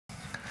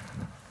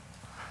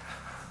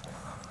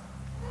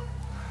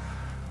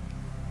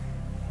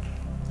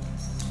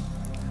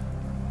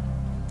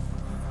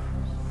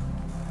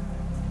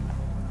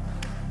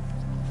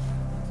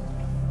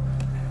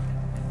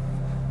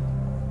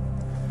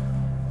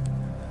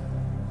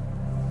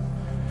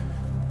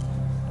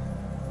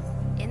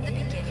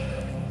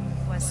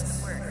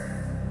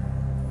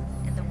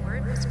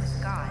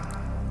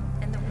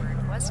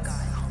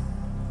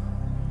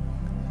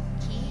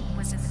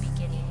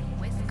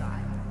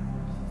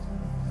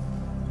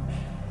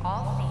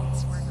all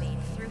things were made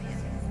through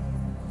him,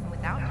 and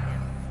without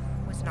him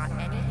was not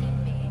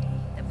anything made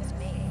that was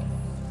made.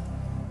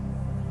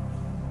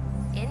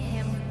 In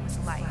him was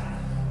life,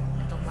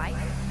 and the light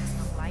is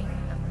the light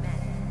of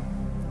men.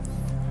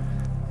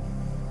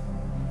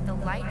 The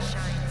light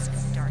shines in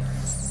the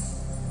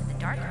darkness, and the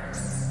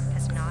darkness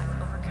has not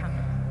overcome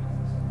it.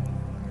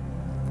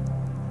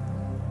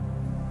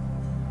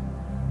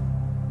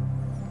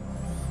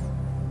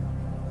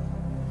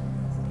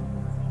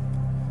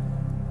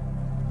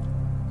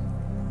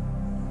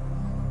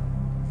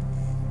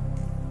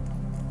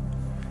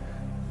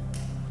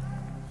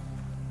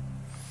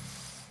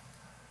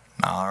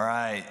 All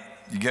right.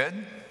 You good?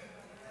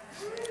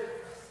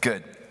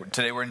 Good.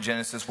 Today we're in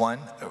Genesis 1.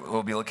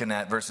 We'll be looking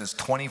at verses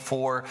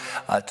 24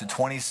 to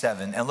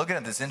 27 and looking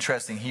at this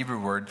interesting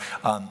Hebrew word.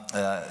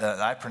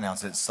 I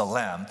pronounce it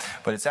Tselem,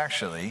 but it's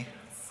actually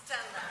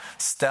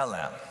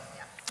Tselem.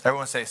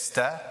 Everyone say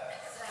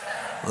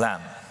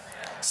Tselem.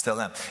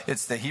 Tselem.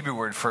 It's the Hebrew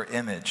word for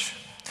image.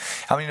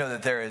 How many know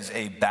that there is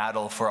a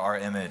battle for our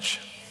image?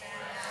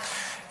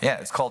 Yeah,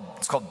 it's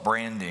called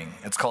branding.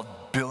 It's called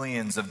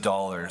billions of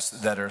dollars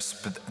that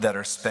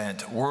are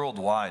spent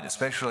worldwide,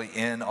 especially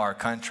in our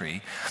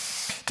country,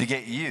 to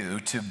get you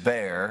to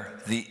bear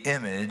the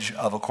image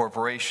of a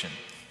corporation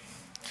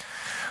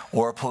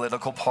or a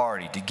political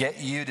party, to get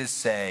you to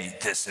say,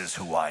 "This is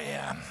who I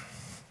am."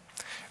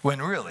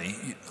 When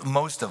really,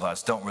 most of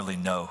us don't really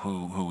know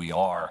who we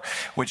are,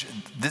 which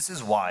this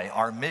is why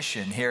our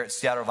mission here at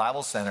Seattle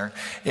Bible Center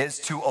is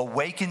to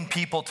awaken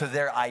people to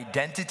their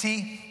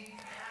identity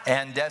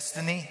and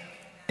destiny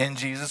in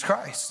Jesus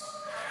Christ.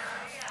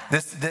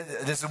 This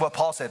is what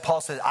Paul said.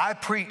 Paul said, "I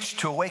preach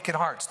to awaken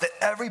hearts, that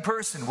every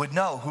person would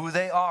know who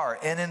they are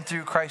in and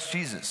through Christ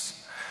Jesus."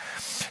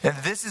 And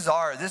this is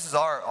our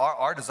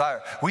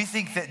desire. We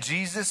think that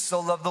Jesus so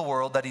loved the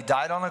world that he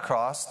died on a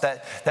cross,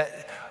 that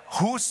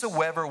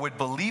whosoever would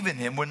believe in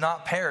him would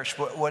not perish,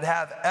 but would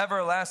have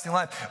everlasting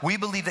life. We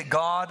believe that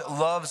God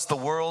loves the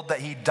world, that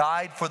he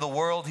died for the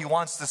world. He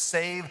wants to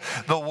save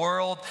the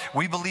world.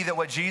 We believe that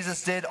what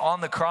Jesus did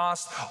on the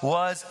cross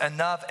was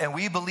enough. And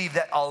we believe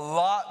that a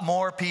lot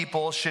more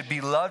people should be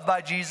loved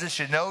by Jesus,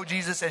 should know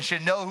Jesus, and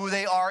should know who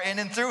they are in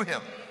and through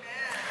him.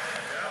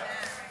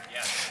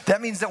 That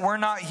means that we're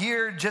not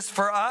here just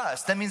for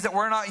us. That means that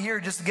we're not here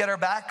just to get our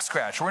back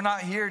scratched. We're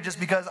not here just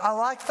because I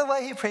like the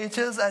way he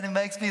preaches and it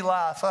makes me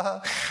laugh.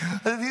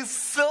 He's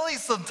silly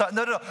sometimes.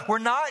 No. We're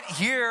not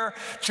here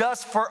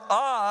just for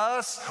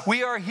us.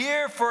 We are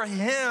here for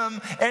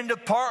him and to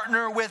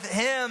partner with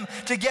him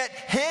to get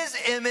his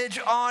image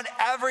on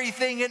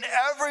everything and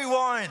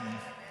everyone.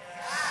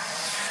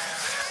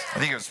 I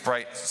think it was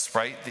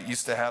Sprite that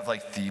used to have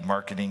like the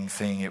marketing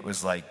thing. It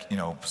was like,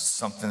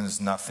 something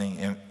is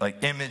nothing,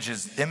 like image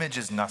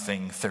is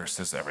nothing, thirst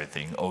is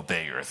everything,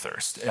 obey your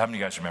thirst. How many of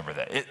you guys remember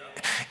that?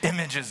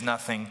 Image is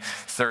nothing,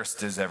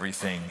 thirst is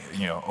everything,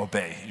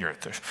 obey your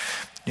thirst.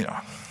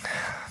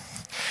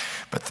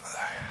 But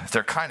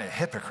they're kind of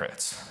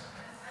hypocrites.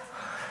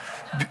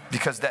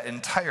 Because that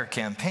entire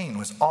campaign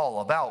was all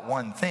about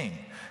one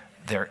thing,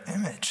 their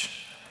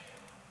image.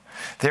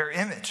 Their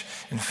image.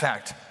 In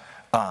fact,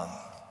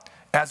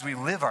 as we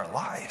live our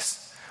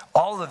lives,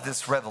 all of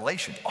this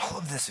revelation, all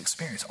of this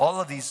experience,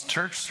 all of these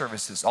church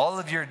services, all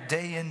of your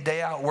day in,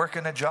 day out,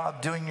 working a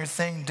job, doing your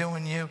thing,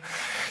 doing you,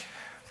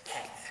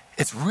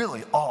 it's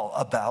really all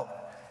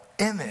about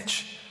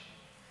image.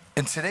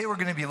 And today we're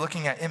going to be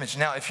looking at image.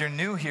 Now, if you're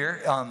new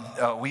here,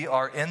 we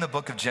are in the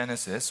book of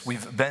Genesis.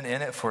 We've been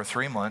in it for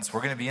 3 months.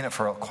 We're going to be in it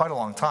for quite a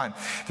long time.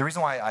 The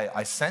reason why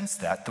I sense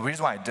that, the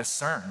reason why I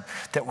discern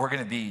that we're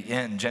going to be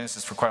in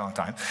Genesis for quite a long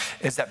time,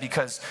 is that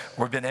because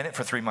we've been in it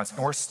for 3 months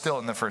and we're still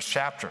in the first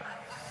chapter.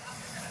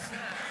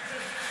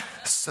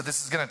 So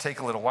this is going to take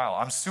a little while.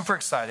 I'm super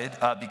excited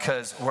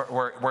because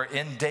we're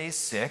in day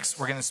 6.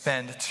 We're going to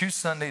spend 2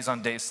 Sundays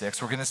on day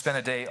 6. We're going to spend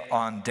a day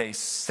on day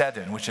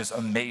 7, which is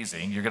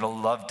amazing. You're going to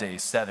love day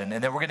 7.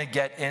 And then we're going to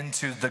get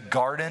into the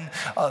Garden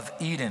of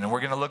Eden. And we're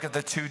going to look at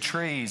the 2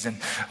 trees.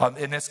 And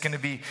it's going to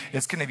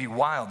be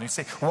wild. And you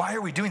say, why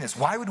are we doing this?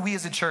 Why would we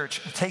as a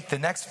church take the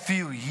next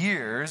few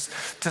years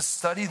to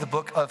study the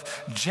book of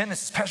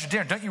Genesis? Pastor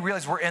Darren, don't you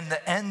realize we're in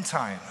the end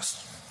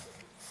times?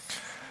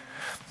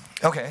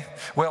 Okay,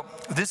 well,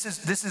 this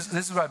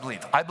is what I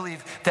believe. I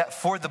believe that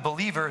for the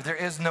believer, there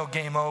is no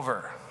game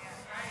over.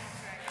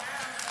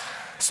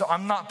 So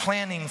I'm not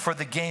planning for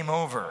the game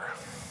over.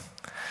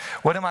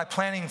 What am I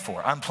planning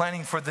for? I'm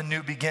planning for the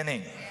new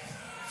beginning.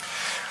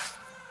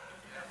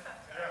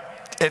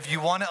 If you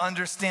want to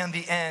understand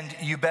the end,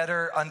 you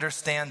better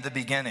understand the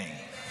beginning.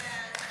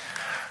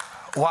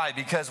 Why?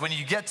 Because when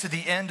you get to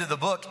the end of the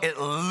book, it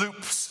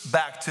loops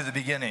back to the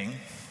beginning.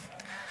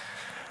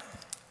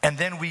 And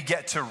then we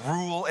get to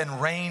rule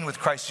and reign with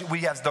Christ. We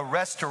have the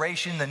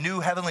restoration. The new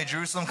heavenly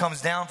Jerusalem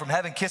comes down from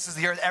heaven, kisses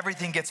the earth.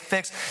 Everything gets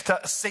fixed.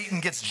 Satan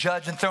gets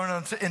judged and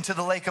thrown into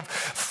the lake of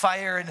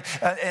fire. And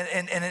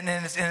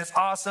it's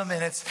awesome.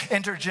 And it's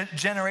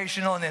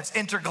intergenerational. And it's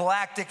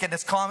intergalactic. And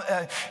it's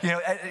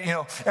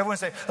everyone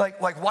say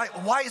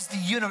why is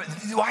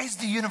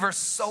the universe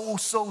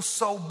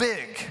so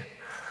big?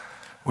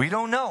 We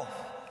don't know.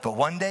 But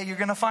one day you're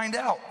going to find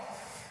out.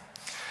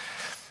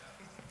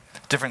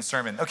 Different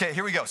sermon. Okay,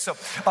 here we go. So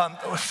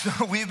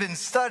we've been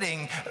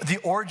studying the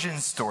origin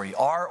story,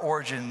 our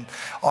origin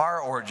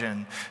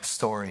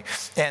story.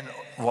 And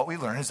what we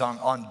learned is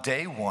on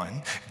day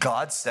one,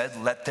 God said,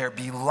 let there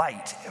be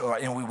light.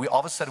 And we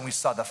all of a sudden we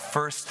saw the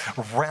first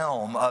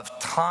realm of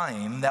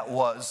time that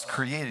was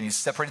created. He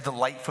separated the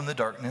light from the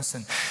darkness,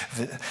 and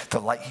the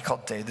light he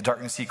called day, the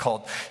darkness he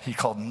called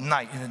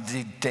night.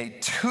 And day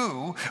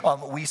two,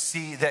 we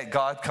see that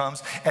God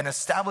comes and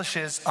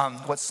establishes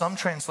what some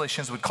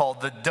translations would call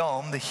the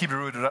dome, the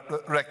Hebrew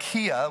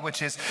rakia,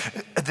 which is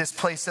this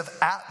place of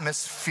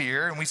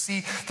atmosphere. And we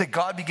see that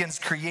God begins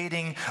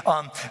creating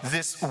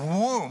this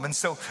womb. And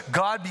so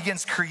God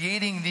begins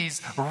creating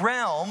these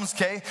realms,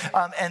 okay?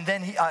 And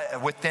then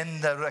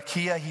within the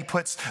rakia, he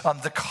puts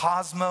the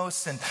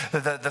cosmos and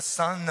the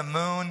sun, the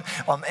moon,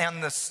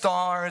 and the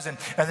stars. And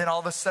then all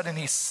of a sudden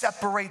he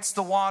separates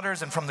the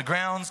waters, and from the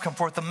grounds come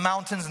forth the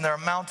mountains, and there are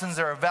mountains,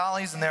 there are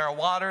valleys, and there are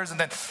waters. And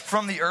then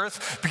from the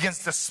earth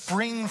begins to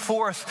spring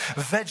forth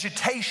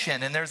vegetation.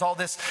 And there's all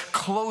this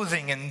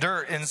clothing and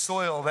dirt and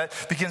soil that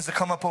begins to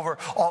come up over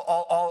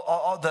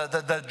all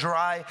the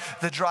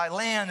dry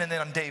land. And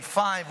then on day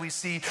 5, we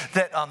see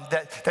that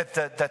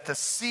the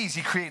seas,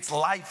 he creates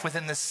life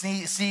within the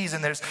seas,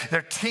 and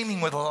they're teeming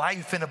with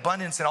life and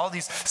abundance, and all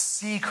these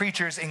sea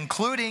creatures,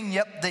 including,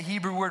 the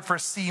Hebrew word for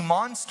sea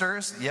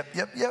monsters. Yep.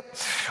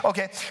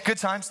 Okay, good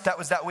times. That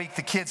was that week.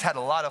 The kids had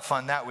a lot of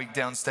fun that week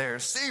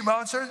downstairs. Sea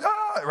monsters,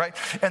 right?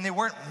 And they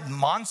weren't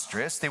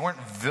monstrous. They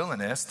weren't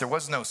villainous. There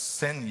was no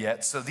sin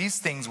yet. So these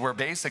things were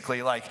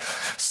basically like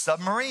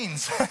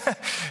submarines.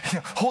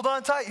 Hold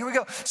on tight. Here we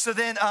go. So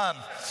then,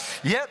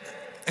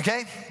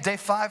 okay, day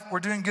 5, we're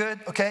doing good,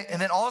 okay?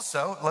 And then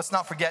also, let's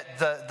not forget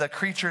the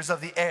creatures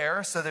of the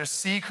air. So there's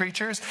sea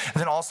creatures.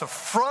 And then also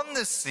from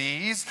the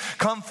seas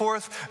come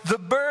forth the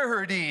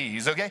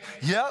birdies, okay?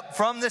 Yep,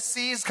 from the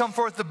seas come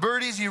forth the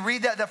birdies. You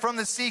read that from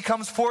the sea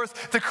comes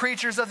forth the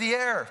creatures of the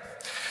air.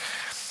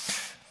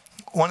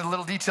 One of the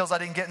little details I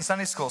didn't get in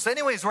Sunday school. So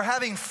anyways, we're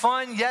having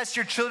fun. Yes,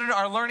 your children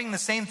are learning the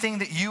same thing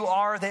that you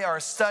are. They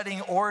are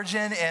studying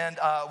origin, and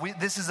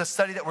this is a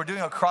study that we're doing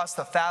across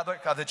the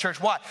fabric of the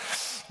church. Why?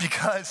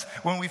 Because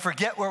when we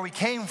forget where we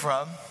came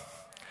from,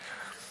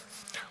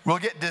 we'll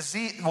get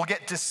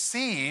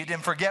deceived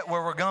and forget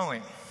where we're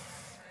going.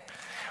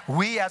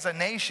 We as a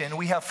nation,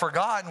 we have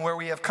forgotten where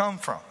we have come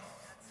from.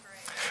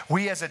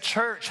 We as a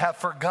church have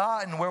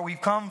forgotten where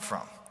we've come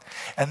from.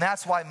 And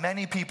that's why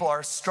many people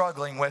are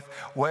struggling with,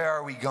 where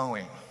are we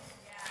going?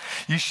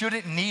 You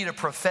shouldn't need a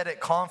prophetic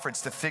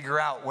conference to figure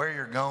out where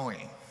you're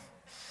going.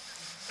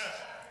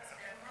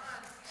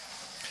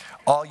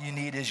 All you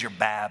need is your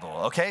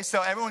Bible. Okay,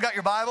 so everyone got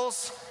your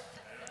Bibles?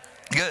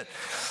 Good.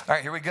 All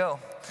right, here we go.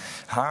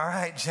 All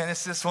right,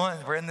 Genesis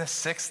 1. We're in the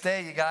 6th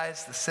day, you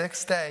guys. The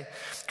 6th day.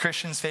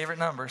 Christian's favorite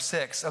number,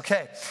 6.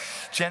 Okay.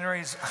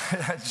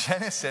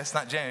 Genesis,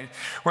 not January.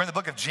 We're in the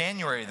book of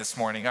January this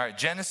morning. All right,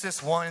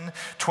 Genesis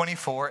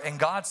 1:24. And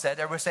God said,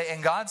 everybody say,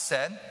 and God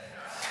said.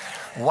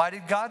 Why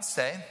did God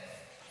say?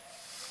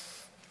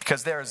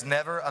 Because there is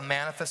never a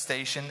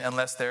manifestation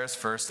unless there is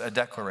first a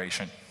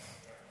declaration.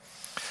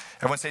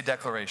 Everyone say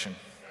declaration.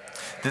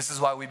 This is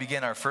why we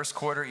begin our first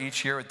quarter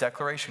each year with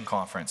Declaration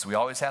Conference. We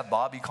always have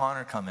Bobby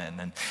Connor come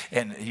in,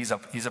 and he's a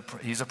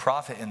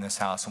prophet in this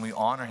house, and we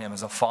honor him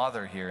as a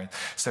father here. And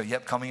so,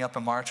 coming up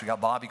in March, we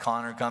got Bobby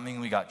Connor coming,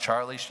 we got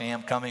Charlie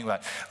Shamp coming, we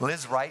got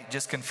Liz Wright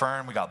just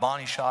confirmed, we got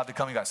Bonnie Shabda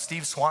coming, we got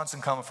Steve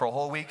Swanson coming for a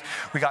whole week,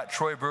 we got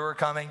Troy Brewer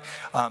coming.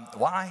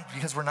 Why?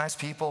 Because we're nice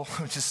people.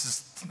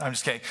 I'm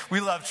just kidding. We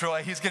love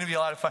Troy. He's going to be a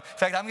lot of fun. In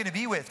fact, I'm going to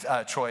be with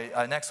Troy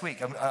next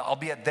week. I'll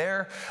be at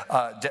their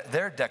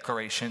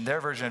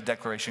version of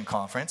Declaration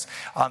Conference.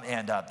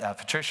 And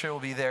Patricia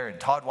will be there, and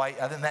Todd White.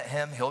 I haven't met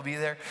him. He'll be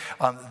there.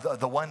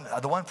 The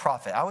one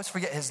prophet. I always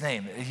forget his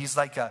name. He's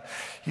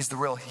he's the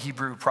real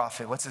Hebrew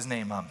prophet. What's his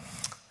name?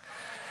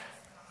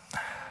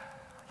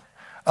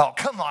 Oh,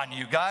 come on,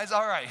 you guys.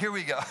 All right, here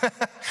we go.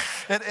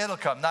 It'll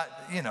come. Not,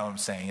 you know what I'm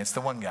saying. It's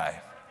the one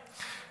guy.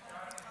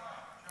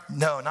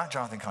 No, not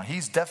Jonathan Kahn.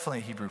 He's definitely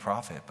a Hebrew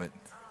prophet, but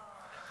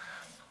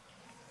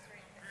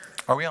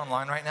are we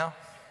online right now?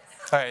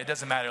 All right, it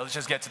doesn't matter. Let's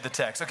just get to the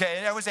text. Okay,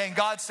 and I was saying,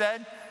 God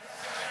said,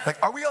 Like,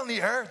 are we on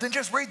the air? Then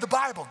just read the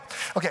Bible.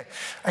 Okay.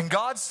 And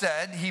God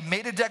said, he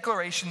made a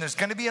declaration, there's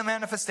going to be a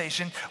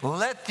manifestation.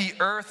 Let the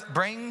earth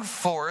bring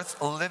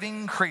forth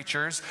living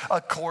creatures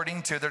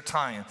according to their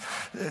time,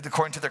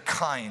 according to their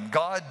kind.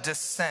 God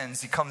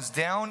descends. He comes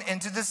down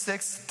into the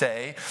sixth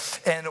day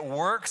and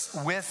works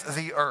with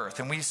the earth.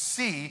 And we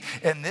see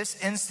in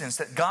this instance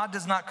that God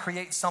does not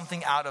create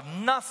something out of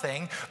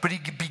nothing, but he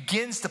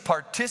begins to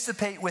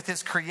participate with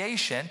his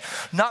creation,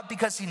 not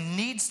because he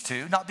needs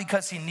to, not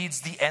because he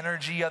needs the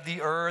energy of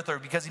the earth or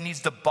because he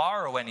needs to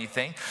borrow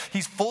anything.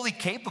 He's fully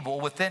capable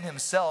within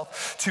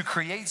himself to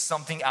create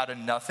something out of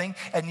nothing.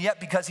 And yet,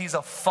 because he's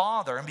a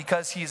father and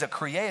because he's a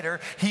creator,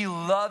 he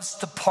loves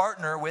to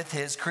partner with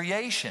his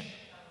creation.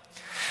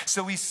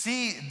 So we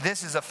see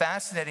this is a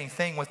fascinating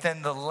thing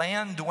within the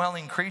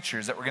land-dwelling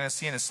creatures that we're going to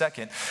see in a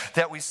second,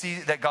 that we see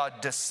that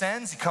God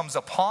descends, he comes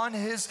upon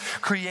his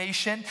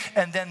creation,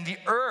 and then the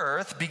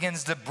earth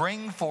begins to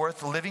bring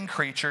forth living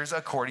creatures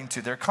according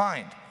to their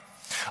kind.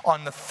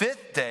 On the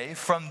fifth day,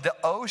 from the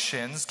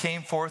oceans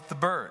came forth the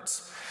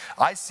birds.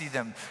 I see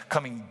them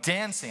coming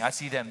dancing. I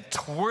see them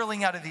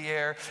twirling out of the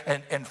air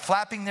and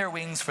flapping their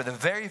wings for the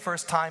very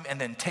first time and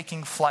then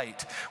taking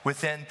flight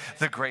within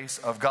the grace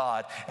of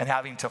God and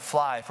having to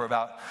fly for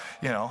about,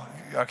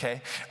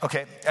 okay.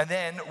 And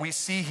then we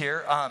see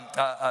here,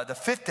 the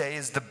fifth day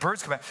is the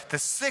birds come out. The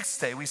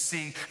sixth day, we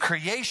see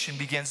creation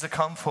begins to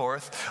come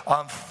forth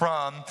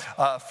from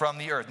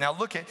the earth. Now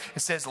look at,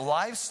 it says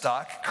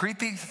livestock,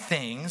 creepy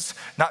things,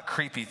 not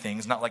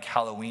like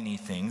Halloween-y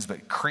things,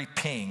 but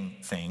creeping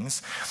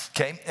things.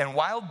 Okay, and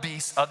wild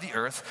beasts of the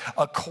earth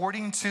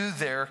according to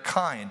their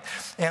kind.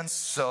 And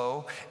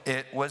so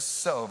it was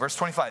so. Verse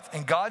 25,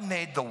 and God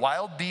made the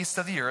wild beasts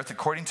of the earth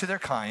according to their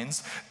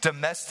kinds,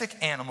 domestic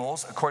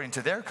animals according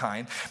to their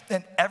kind,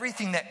 and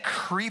everything that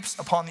creeps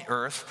upon the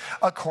earth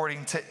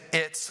according to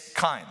its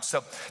kind.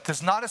 So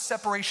there's not a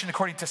separation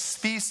according to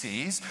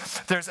species.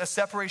 There's a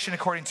separation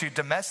according to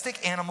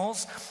domestic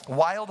animals,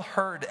 wild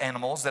herd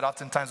animals that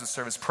oftentimes would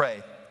serve as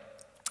prey.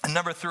 And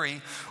number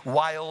 3,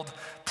 wild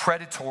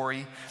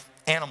predatory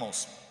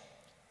animals.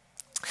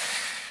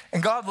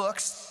 And God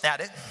looks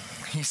at it,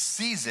 he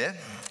sees it,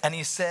 and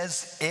he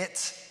says,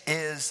 it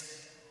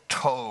is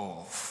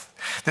tov.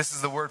 This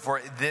is the word for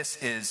it.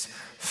 This is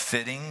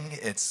fitting,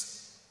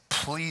 it's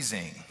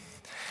pleasing,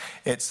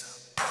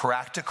 it's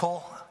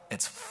practical,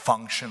 it's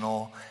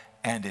functional,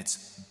 and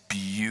it's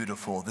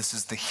beautiful. This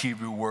is the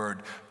Hebrew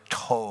word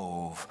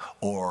tov,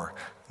 or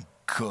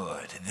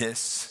good.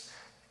 This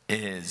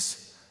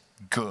is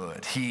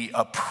good. He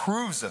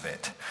approves of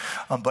it,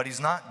 but he's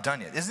not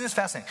done yet. Isn't this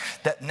fascinating?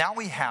 That now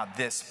we have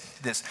this.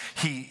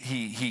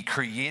 He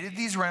created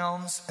these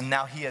realms, and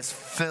now he has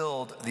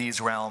filled these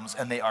realms,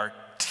 and they are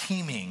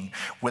teeming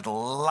with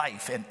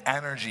life and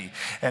energy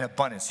and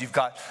abundance. You've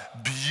got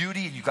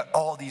beauty, and you've got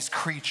all these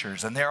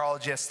creatures, and they're all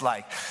just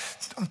like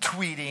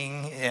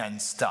tweeting and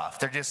stuff.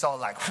 They're just all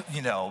like,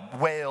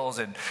 whales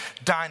and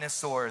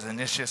dinosaurs, and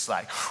it's just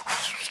like,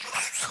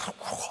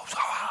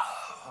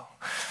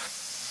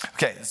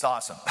 okay, it's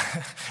awesome.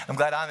 I'm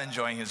glad I'm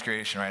enjoying his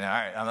creation right now.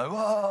 All right, I'm like,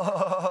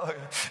 whoa.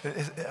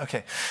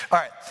 Okay, all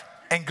right.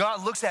 And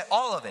God looks at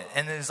all of it,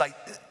 and it's like,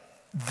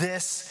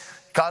 this,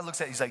 God looks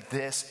at it, he's like,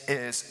 this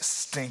is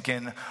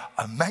stinking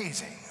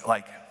amazing.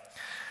 Like,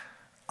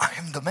 I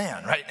am the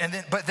man, right?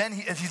 And but then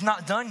he's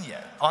not done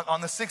yet. On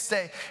the sixth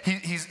day,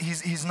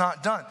 he's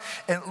not done.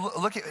 And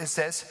look at it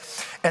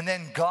says, and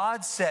then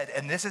God said,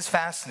 and this is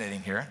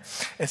fascinating here.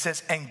 It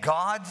says, and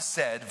God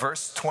said,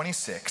 verse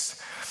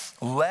 26,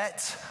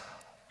 let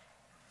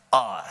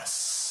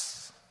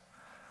us.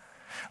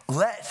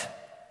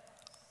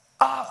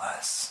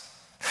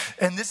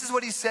 And this is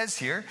what he says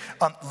here.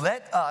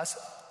 Let us,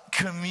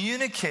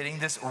 communicating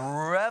this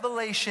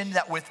revelation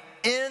that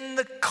within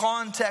the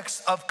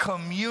context of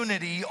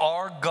community,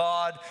 our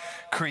God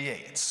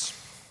creates.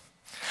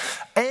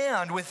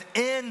 And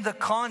within the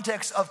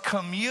context of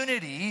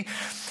community,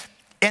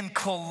 in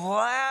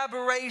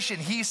collaboration,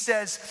 he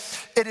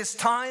says, it is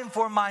time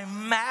for my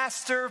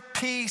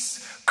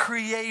masterpiece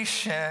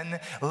creation.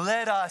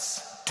 Let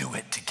us do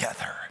it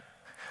together.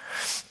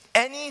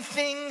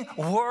 Anything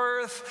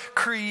worth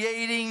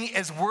creating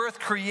is worth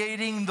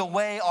creating the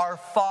way our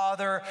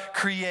Father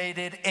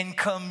created, in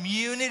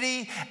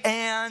community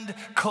and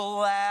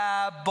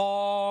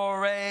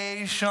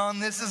collaboration.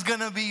 This is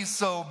going to be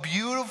so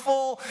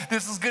beautiful.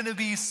 This is going to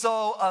be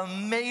so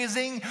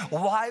amazing.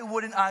 Why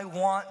wouldn't I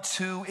want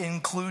to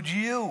include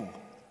you?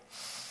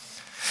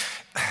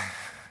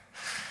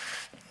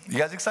 You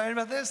guys excited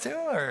about this too?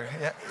 Or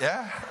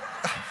yeah?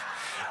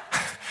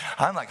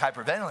 I'm like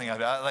hyperventilating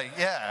about it. Like,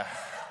 yeah.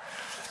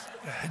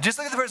 Just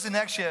look at the person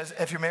next to you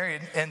if you're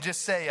married and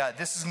just say,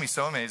 this is going to be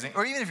so amazing.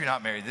 Or even if you're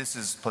not married, this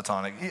is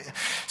platonic.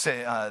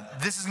 Say,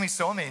 this is going to be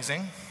so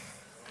amazing.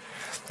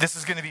 This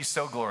is going to be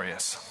so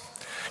glorious.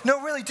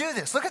 No, really do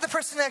this. Look at the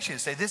person next to you.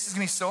 Say, this is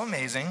going to be so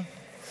amazing.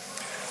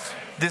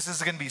 This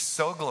is going to be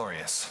so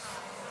glorious.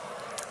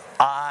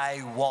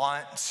 I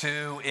want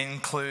to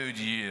include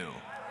you.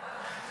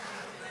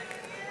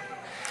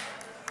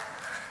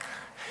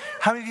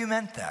 How many of you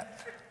meant that?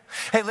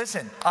 Hey,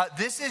 listen,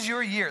 this is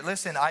your year.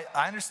 Listen, I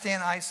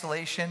understand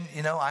isolation,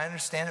 I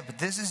understand it, but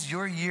this is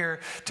your year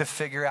to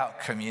figure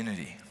out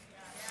community.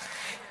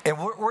 And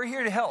we're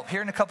here to help.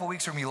 Here in a couple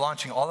weeks, we're going to be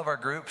launching all of our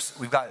groups.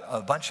 We've got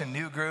a bunch of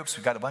new groups.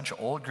 We've got a bunch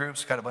of old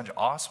groups. We've got a bunch of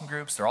awesome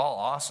groups. They're all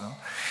awesome.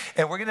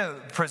 And we're going to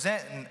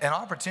present an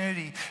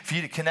opportunity for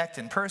you to connect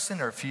in person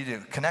or for you to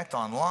connect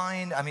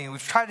online. I mean,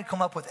 we've tried to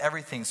come up with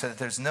everything so that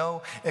there's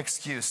no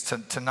excuse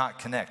to not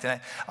connect. And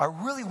I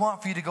really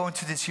want for you to go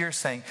into this year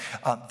saying,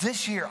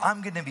 this year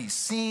I'm going to be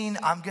seen.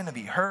 I'm going to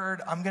be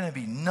heard. I'm going to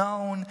be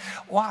known.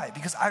 Why?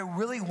 Because I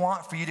really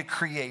want for you to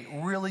create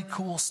really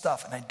cool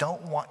stuff, and I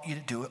don't want you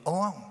to do it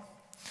alone.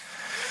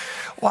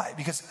 Why?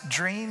 Because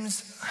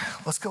dreams,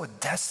 let's go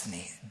with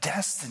destiny.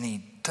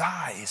 Destiny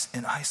dies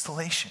in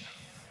isolation.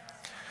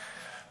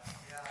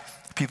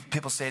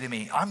 People say to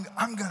me, I'm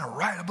going to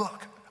write a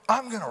book.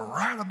 I'm going to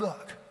write a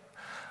book.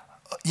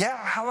 Yeah,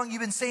 how long have you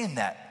been saying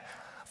that?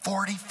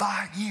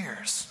 45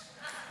 years.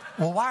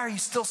 Well, why are you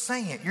still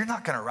saying it? You're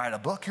not going to write a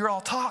book. You're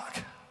all talk.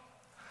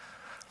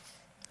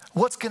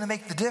 What's going to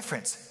make the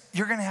difference?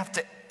 You're going to have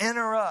to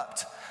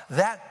interrupt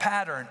that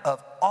pattern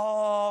of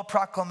all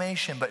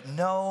proclamation but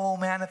no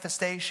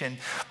manifestation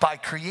by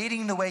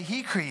creating the way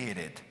he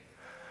created,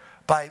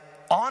 by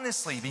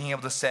honestly being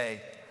able to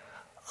say,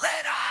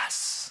 let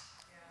us.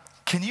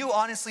 Can you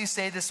honestly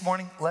say this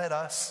morning, let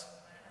us?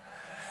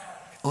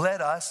 Let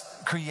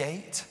us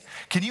create.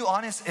 Can you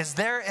is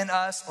there in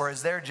us or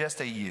is there just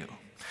a you?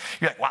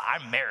 You're like, well,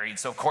 I'm married,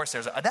 so of course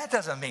that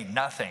doesn't mean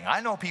nothing.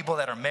 I know people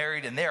that are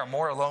married and they are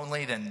more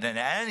lonely than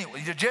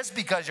anyone. Just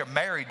because you're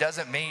married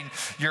doesn't mean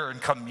you're in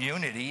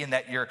community and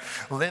that you're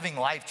living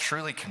life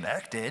truly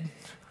connected.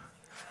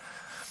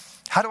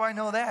 How do I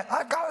know that?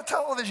 I've got a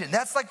television.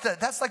 That's like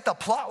the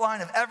plot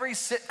line of every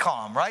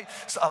sitcom, right?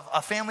 So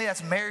a family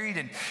that's married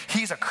and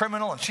he's a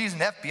criminal and she's an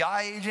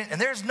FBI agent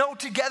and there's no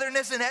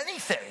togetherness in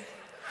anything.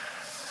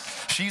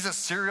 She's a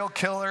serial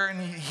killer and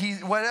he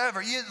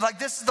whatever.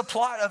 This is the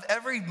plot of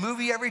every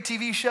movie, every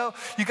TV show.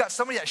 You got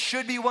somebody that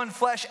should be one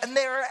flesh and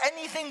they are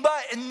anything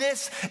but. And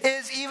this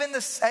is even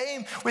the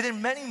same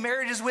within many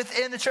marriages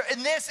within the church.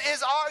 And this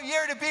is our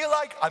year to be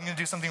like, I'm going to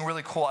do something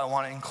really cool. I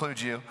want to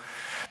include you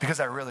because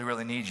I really,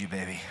 really need you,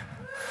 baby.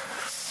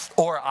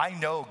 Or I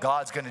know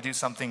God's going to do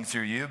something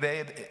through you,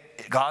 babe.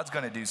 God's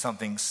going to do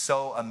something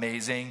so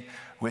amazing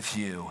with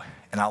you.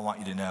 And I want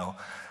you to know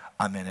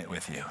I'm in it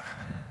with you.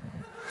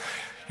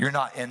 You're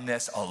not in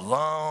this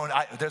alone.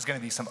 There's going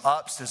to be some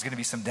ups. There's going to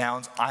be some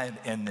downs. I'm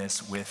in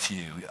this with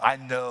you. I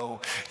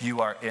know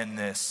you are in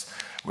this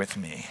with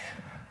me.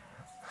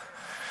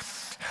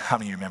 How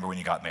many of you remember when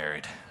you got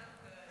married?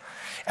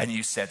 And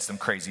you said some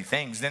crazy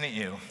things, didn't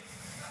you?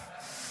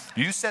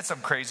 You said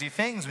some crazy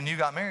things when you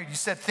got married. You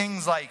said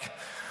things like,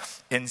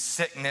 in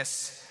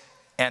sickness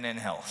and in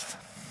health.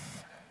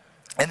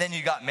 And then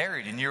you got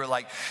married and you were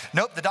like,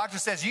 nope, the doctor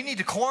says you need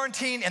to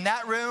quarantine in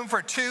that room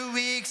for 2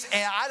 weeks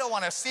and I don't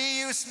want to see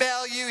you,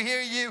 smell you, hear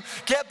you.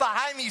 Get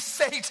behind me,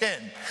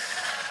 Satan.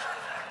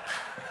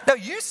 No,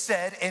 you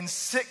said in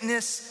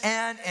sickness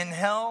and in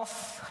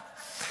health,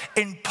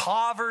 in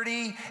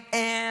poverty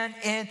and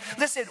in...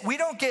 Listen, we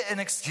don't get an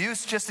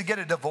excuse just to get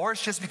a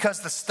divorce just because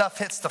the stuff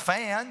hits the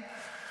fan.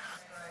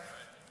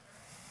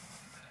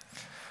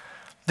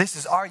 This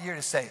is our year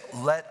to say,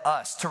 let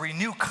us, to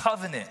renew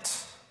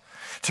covenant.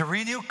 To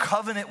renew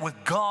covenant with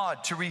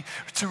God,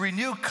 to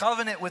renew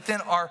covenant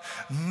within our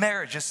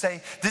marriage. Just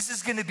say, this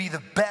is going to be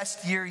the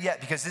best year yet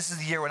because this is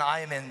the year when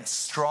I am in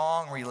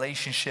strong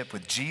relationship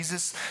with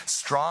Jesus,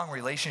 strong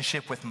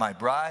relationship with my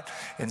bride,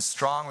 and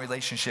strong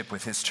relationship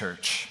with his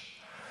church.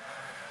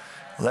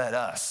 Let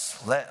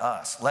us.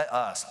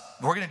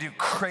 We're going to do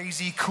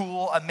crazy,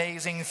 cool,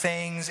 amazing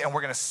things, and we're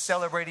going to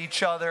celebrate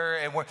each other,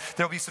 and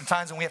there'll be some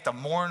times when we have to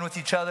mourn with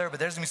each other, but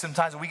there's going to be some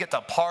times when we get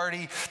to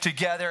party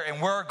together, and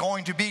we're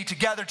going to be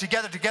together,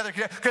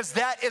 because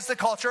that is the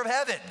culture of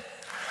heaven.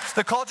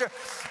 The culture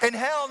in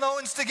hell, no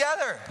one's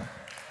together.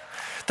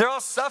 They're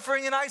all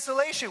suffering in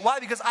isolation. Why?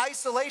 Because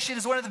isolation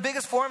is one of the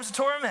biggest forms of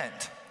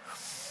torment.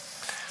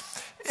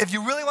 If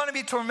you really want to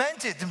be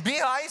tormented, then be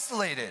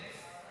isolated.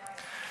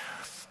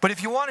 But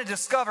if you want to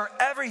discover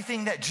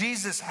everything that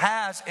Jesus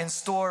has in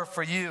store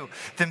for you,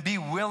 then be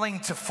willing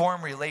to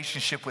form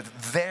relationship with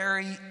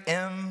very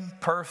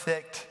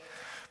imperfect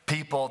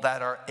people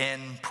that are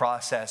in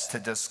process to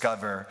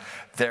discover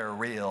their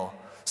real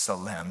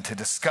Tselem, to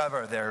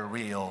discover their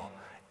real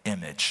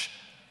image.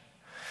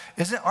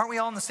 Aren't we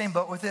all in the same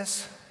boat with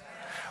this?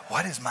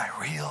 What is my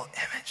real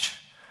image?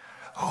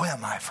 Who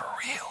am I for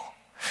real?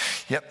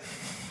 Yep.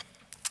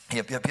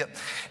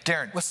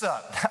 Darren, what's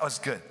up? That was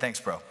good. Thanks,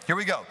 bro. Here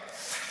we go.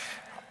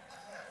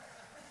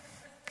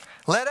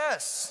 Let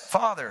us,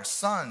 Father,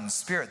 Son,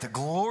 Spirit, the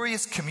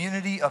glorious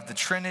community of the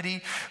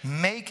Trinity,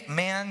 make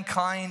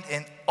mankind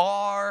in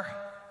our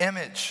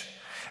image.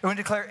 And we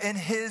declare in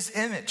his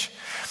image.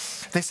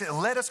 They said,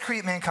 let us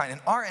create mankind in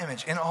our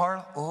image, in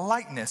our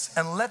likeness,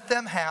 and let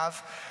them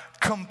have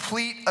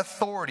complete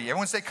authority.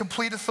 Everyone say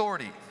complete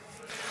authority.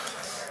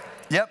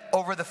 Yep,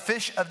 over the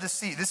fish of the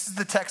sea. This is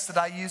the text that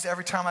I use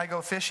every time I go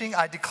fishing.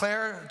 I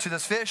declare to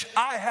this fish,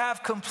 I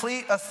have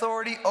complete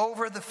authority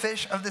over the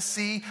fish of the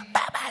sea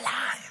by my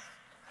line.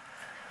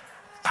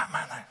 By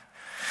my line.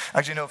 I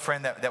actually know a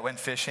friend that went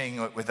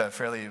fishing with a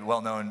fairly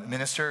well-known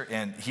minister,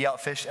 and he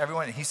outfished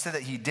everyone, and he said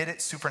that he did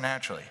it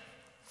supernaturally.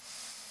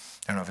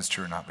 I don't know if it's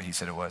true or not, but he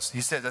said it was.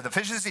 He said that the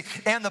fish of the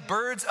sea and the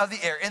birds of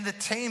the air and the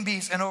tame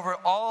beasts and over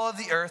all of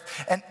the earth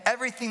and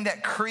everything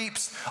that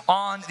creeps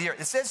on the earth.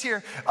 It says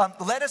here,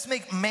 let us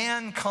make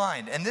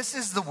mankind. And this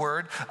is the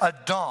word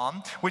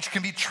Adam, which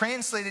can be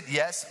translated,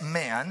 yes,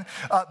 man,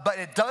 but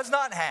it does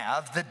not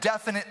have the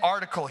definite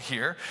article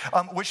here,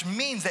 which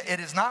means that it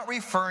is not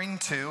referring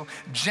to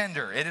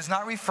gender. It is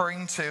not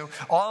referring to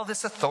all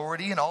this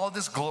authority and all of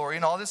this glory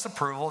and all this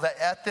approval, that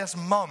at this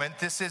moment,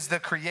 this is the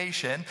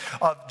creation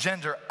of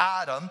gender.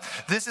 Adam,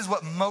 this is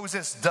what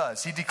Moses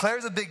does. He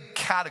declares a big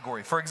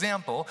category. For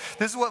example,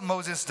 this is what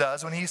Moses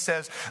does when he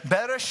says,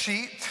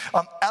 Bereshit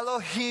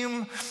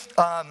Elohim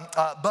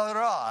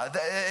bara,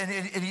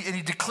 and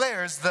he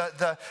declares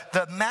the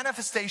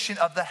manifestation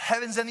of the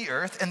heavens and the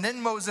earth, and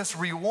then Moses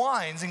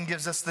rewinds and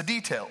gives us the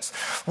details.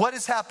 What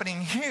is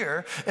happening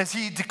here is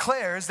he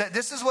declares that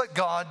this is what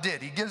God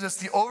did. He gives us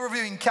the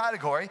overviewing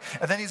category,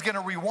 and then he's going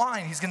to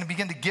rewind. He's going to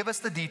begin to give us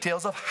the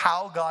details of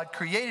how God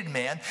created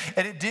man,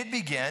 and it did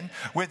begin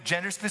with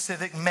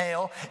gender-specific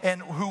male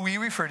and who we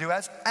refer to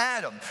as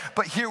Adam.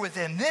 But here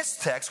within this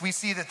text, we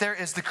see that there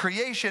is the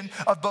creation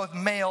of both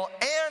male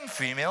and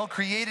female,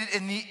 created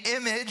in the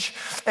image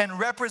and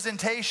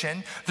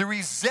representation, the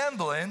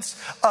resemblance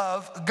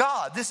of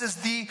God. This is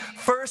the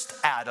first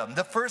Adam,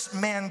 the first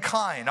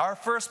mankind, our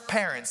first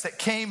parents that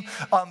came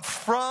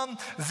from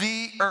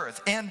the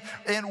earth, and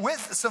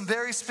with some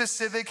very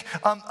specific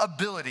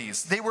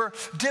abilities. They were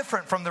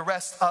different from the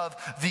rest of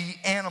the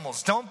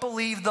animals. Don't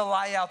believe the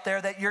lie out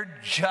there that you're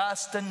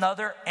just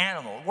another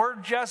animal. We're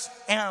just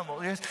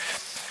animals.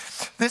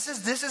 This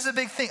is a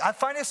big thing. I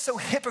find it so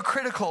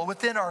hypocritical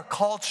within our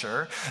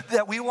culture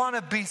that we want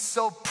to be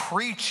so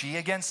preachy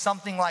against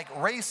something like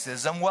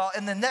racism, while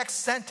in the next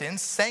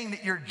sentence saying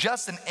that you're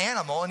just an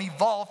animal and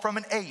evolved from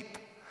an ape.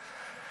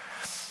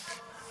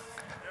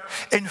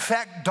 In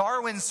fact,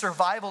 Darwin's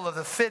Survival of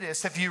the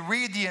Fittest, if you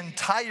read the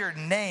entire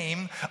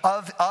name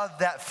of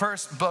that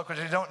first book, which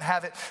I don't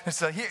have it,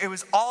 so here, it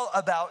was all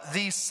about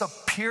the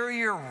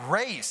superior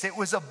race. It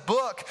was a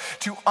book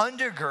to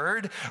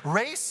undergird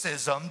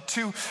racism,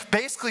 to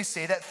basically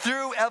say that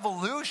through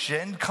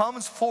evolution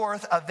comes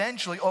forth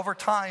eventually over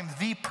time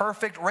the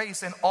perfect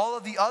race, and all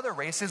of the other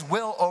races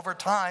will over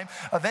time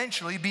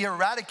eventually be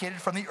eradicated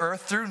from the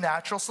earth through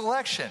natural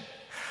selection.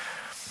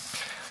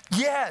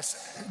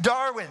 Yes,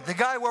 Darwin, the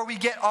guy where we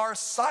get our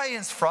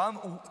science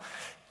from,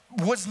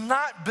 was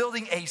not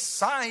building a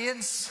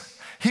science.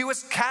 He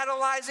was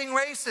catalyzing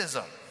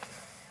racism.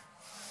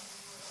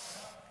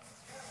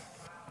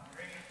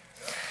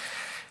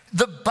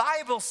 The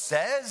Bible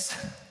says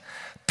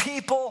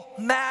people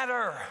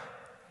matter.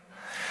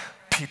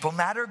 People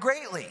matter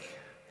greatly.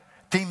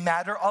 They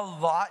matter a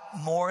lot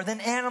more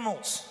than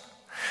animals.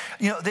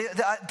 You know,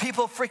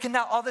 people freaking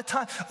out all the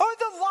time. Oh,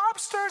 the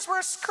lobsters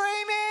were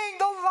screaming.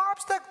 The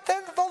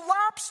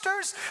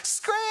lobsters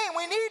scream.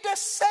 We need to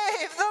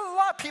save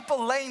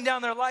people laying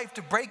down their life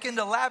to break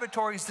into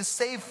laboratories to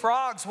save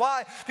frogs.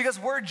 Why? Because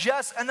we're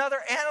just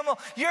another animal.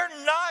 You're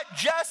not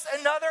just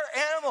another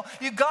animal.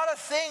 You got a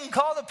thing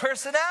called a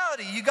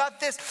personality. You got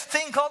this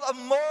thing called a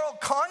moral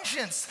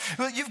conscience.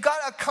 You've got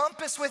a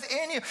compass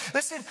within you.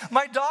 Listen,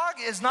 my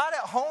dog is not at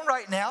home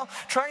right now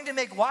trying to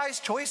make wise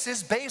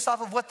choices based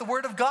off of what the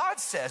Word of God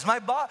says. My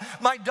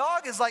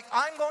dog is like,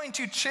 I'm going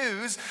to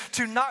choose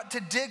to not to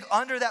dig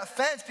under that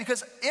fence,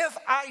 because if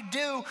I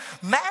do,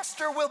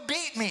 Master will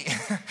beat me.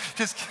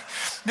 Just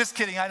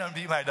kidding. I don't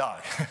beat my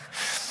dog.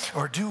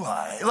 Or do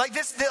I?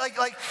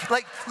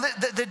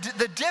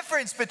 The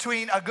difference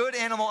between a good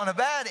animal and a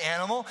bad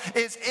animal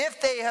is if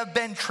they have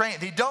been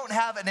trained. They don't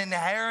have an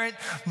inherent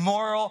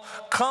moral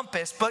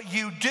compass, but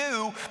you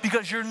do,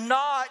 because you're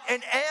not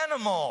an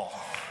animal.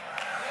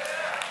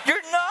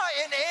 You're not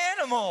an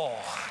animal.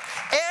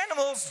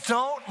 Animals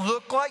don't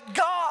look like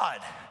God.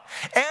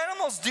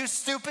 Animals do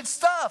stupid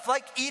stuff,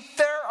 like eat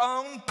their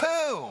own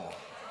poo.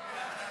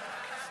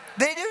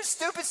 They do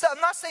stupid stuff.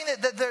 I'm not saying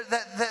that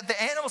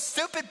the animal's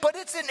stupid, but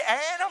it's an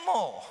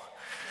animal.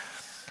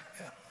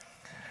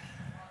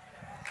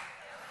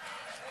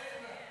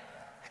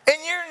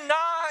 And you're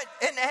not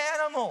an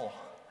animal.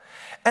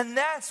 And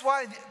that's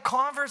why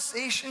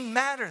conversation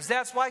matters.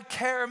 That's why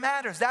care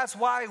matters. That's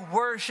why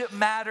worship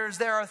matters.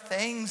 There are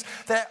things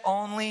that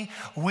only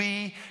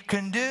we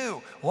can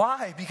do.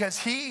 Why? Because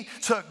he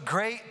took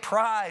great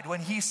pride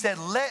when he said,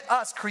 let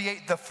us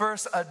create the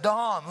first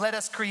Adam. Let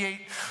us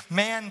create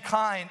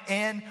mankind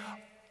in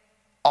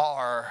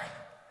our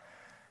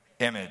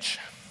image,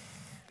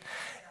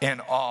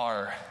 in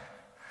our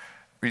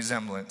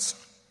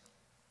resemblance.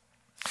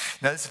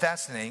 Now, this is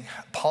fascinating.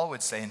 Paul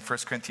would say in 1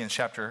 Corinthians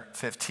chapter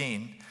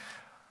 15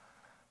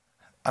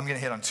 I'm going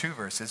to hit on 2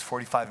 verses,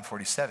 45 and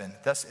 47.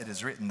 Thus it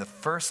is written, the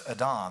first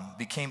Adam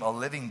became a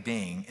living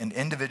being, an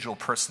individual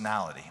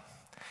personality.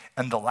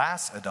 And the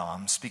last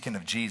Adam, speaking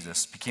of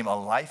Jesus, became a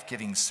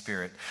life-giving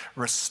spirit,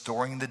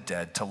 restoring the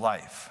dead to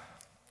life.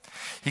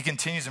 He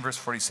continues in verse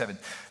 47.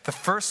 The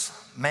first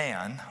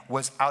man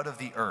was out of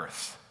the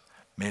earth,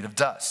 made of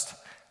dust,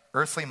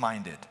 earthly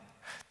minded.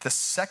 The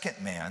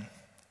second man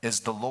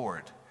is the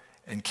Lord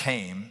and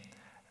came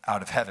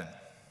out of heaven.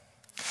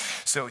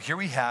 So here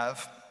we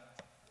have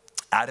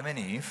Adam and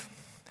Eve,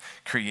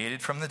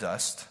 created from the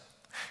dust,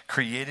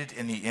 created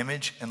in the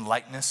image and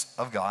likeness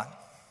of God.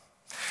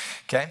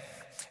 Okay?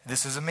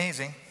 This is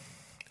amazing.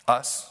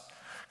 Us,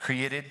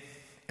 created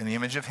in the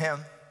image of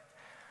Him.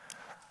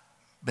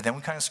 But then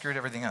we kind of screwed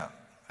everything up.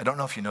 I don't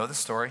know if you know the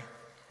story,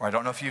 or I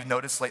don't know if you've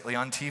noticed lately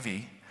on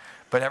TV,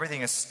 but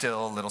everything is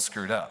still a little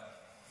screwed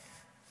up.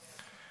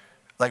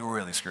 Like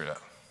really screwed up.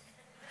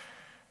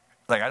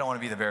 Like I don't want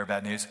to be the bearer of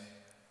bad news,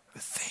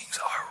 but things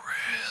are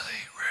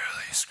really,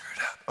 really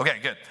screwed up. Okay,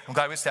 good. I'm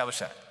glad we established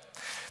that.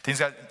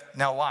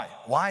 Now why?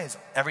 Why is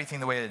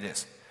everything the way it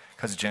is?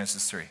 Because of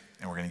Genesis 3,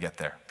 and we're going to get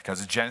there. Because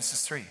of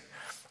Genesis 3.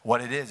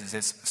 What it is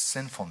it's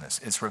sinfulness.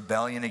 It's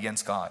rebellion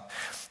against God.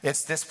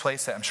 It's this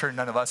place that I'm sure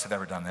none of us have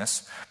ever done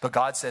this, but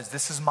God says,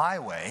 this is my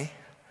way.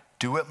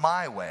 Do it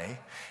my way.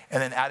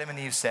 And then Adam and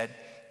Eve said,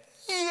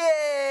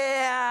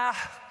 yeah,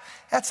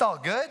 that's all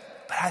good,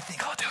 but I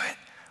think I'll do it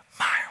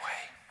my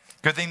way.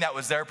 Good thing that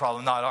was their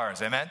problem, not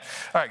ours. Amen?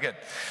 All right, good.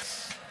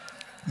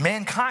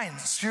 Mankind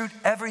screwed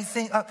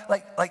everything up.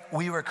 Like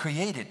we were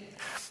created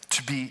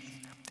to be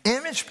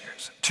image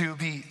bearers, to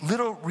be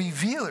little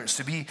revealers,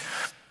 to be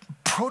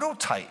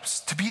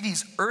prototypes, to be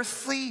these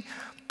earthly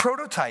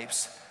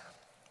prototypes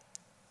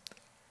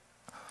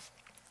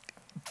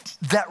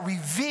that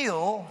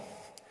reveal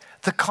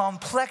the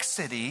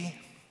complexity.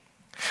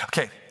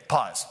 Okay,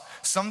 pause.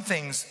 Some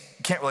things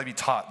can't really be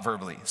taught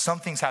verbally. Some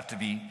things have to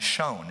be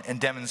shown and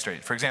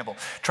demonstrated. For example,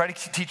 try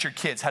to teach your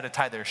kids how to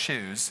tie their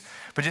shoes,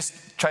 but just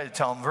try to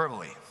tell them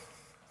verbally.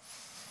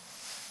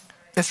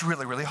 It's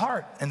really, really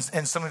hard.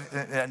 And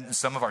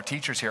some of our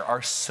teachers here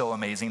are so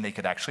amazing they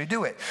could actually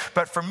do it.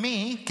 But for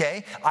me,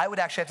 okay, I would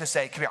actually have to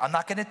say, come here, I'm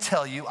not going to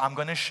tell you, I'm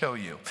going to show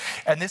you.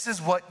 And this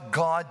is what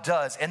God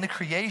does in the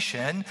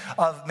creation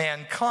of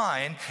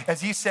mankind,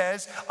 as He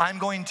says, I'm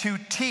going to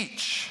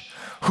teach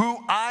who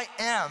I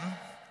am,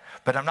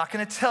 but I'm not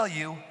going to tell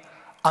you,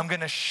 I'm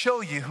going to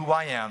show you who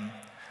I am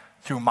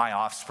through my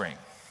offspring.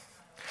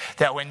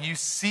 That when you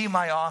see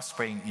my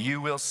offspring, you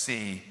will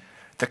see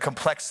the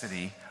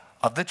complexity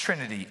of the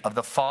Trinity, of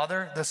the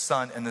Father, the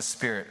Son, and the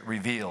Spirit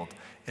revealed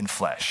in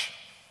flesh.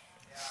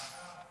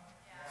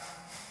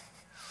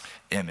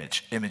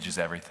 Image. Image is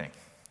everything.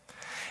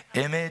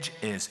 Image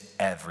is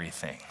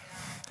everything.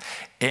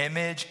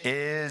 Image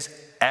is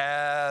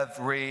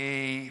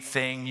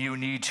everything. You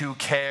need to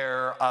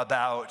care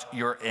about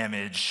your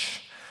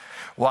image.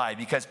 Why?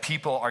 Because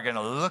people are going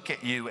to look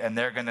at you and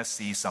they're going to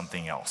see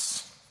something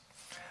else.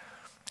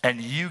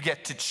 And you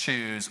get to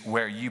choose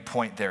where you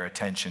point their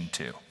attention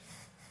to.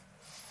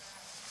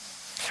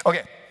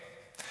 Okay,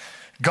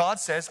 God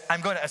says,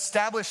 I'm going to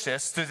establish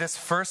this through this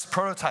first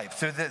prototype,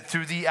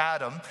 through the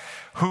Adam,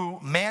 who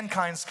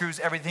mankind screws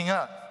everything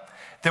up.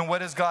 Then what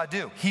does God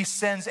do? He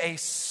sends a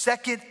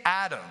second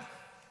Adam.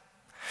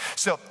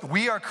 So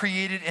we are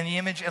created in the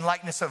image and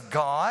likeness of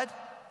God.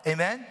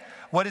 Amen?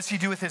 What does He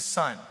do with His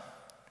Son?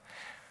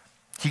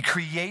 He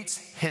creates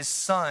His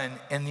Son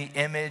in the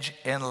image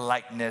and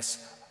likeness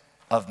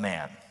of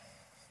man.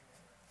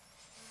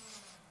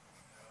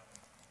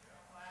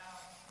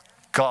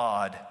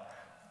 God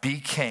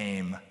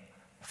became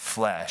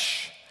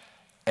flesh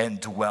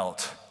and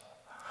dwelt.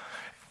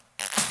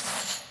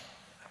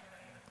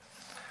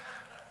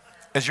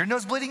 Is your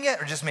nose bleeding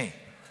yet or just me?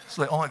 It's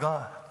like, oh my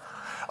God.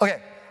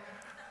 Okay.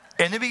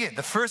 In the beginning,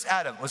 the first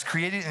Adam was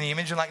created in the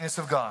image and likeness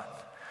of God.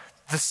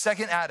 The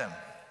second Adam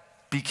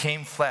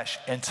became flesh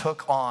and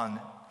took on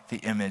the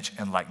image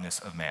and likeness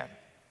of man.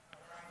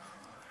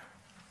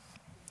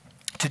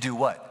 To do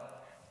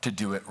what? To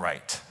do it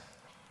right.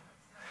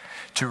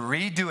 To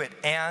redo it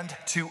and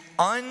to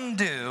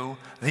undo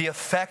the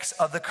effects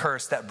of the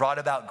curse that brought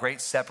about great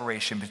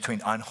separation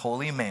between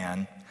unholy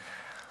man,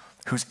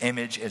 whose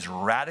image is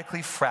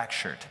radically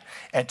fractured,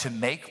 and to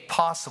make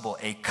possible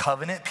a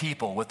covenant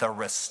people with a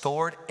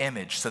restored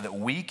image so that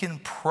we can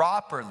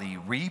properly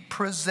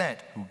represent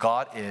who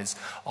God is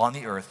on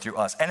the earth through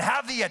us and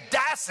have the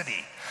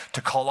audacity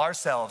to call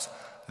ourselves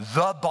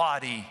the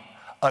body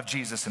of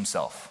Jesus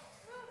Himself.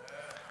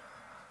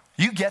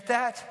 You get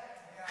that?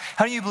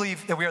 How many of you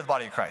believe that we are the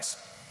body of Christ?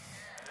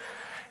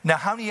 Now,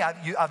 how many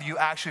of you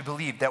actually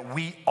believe that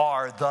we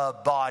are the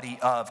body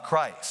of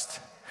Christ?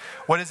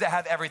 What does that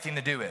have everything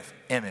to do with?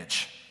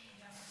 Image.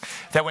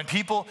 That when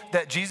people,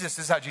 this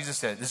is how Jesus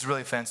said, this is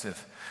really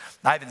offensive.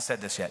 I haven't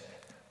said this yet.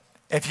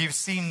 If you've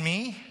seen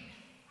me,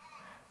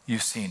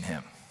 you've seen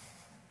Him.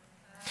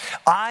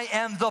 I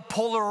am the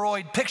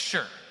Polaroid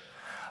picture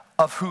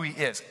of who He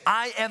is.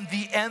 I am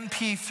the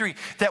MP3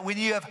 that when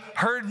you have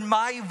heard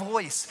my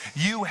voice,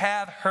 you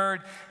have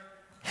heard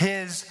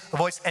his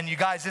voice. And you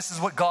guys, this is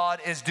what God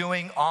is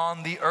doing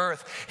on the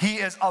earth. He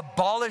is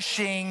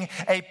abolishing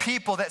a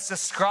people that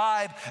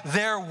subscribe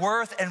their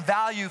worth and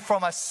value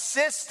from a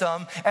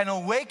system and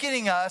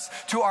awakening us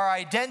to our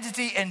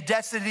identity and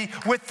destiny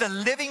with the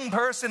living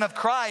person of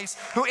Christ,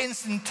 who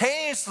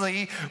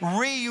instantaneously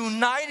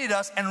reunited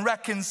us and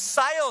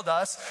reconciled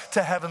us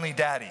to Heavenly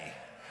Daddy,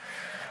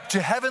 to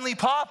Heavenly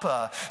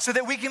Papa, so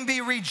that we can be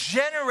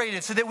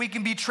regenerated, so that we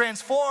can be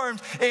transformed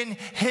in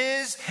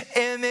his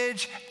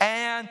image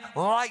and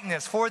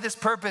likeness. For this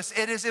purpose,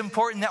 it is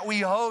important that we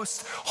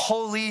host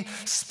Holy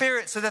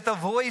Spirit, so that the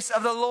voice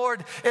of the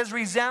Lord is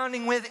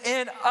resounding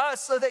within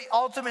us, so that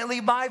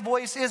ultimately my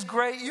voice is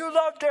great. You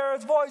love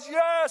Darren's voice,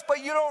 yes,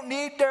 but you don't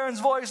need Darren's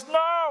voice.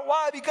 No,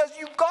 why? Because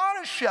you've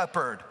got a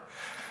shepherd.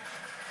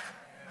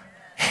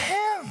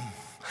 Him.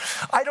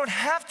 I don't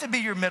have to be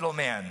your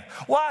middleman.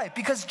 Why?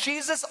 Because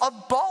Jesus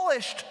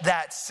abolished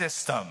that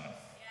system.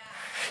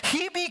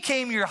 He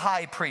became your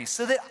high priest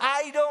so that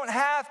I don't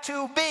have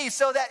to be,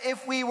 so that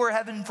if we were,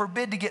 heaven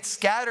forbid, to get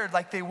scattered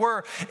like they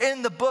were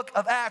in the book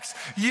of Acts,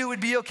 you would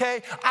be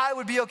okay, I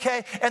would be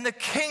okay, and the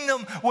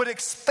kingdom would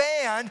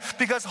expand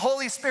because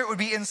Holy Spirit would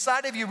be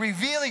inside of you,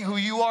 revealing who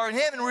you are in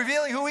him and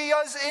revealing who he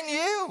is in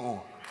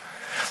you.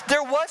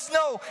 There was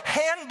no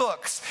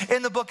handbooks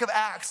in the book of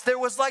Acts. There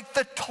was like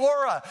the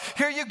Torah.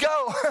 Here you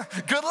go.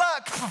 Good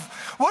luck.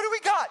 What do we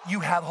got?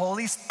 You have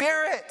Holy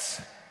Spirit.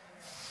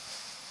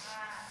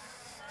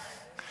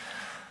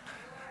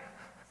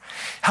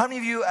 How many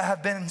of you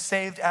have been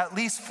saved at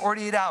least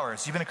 48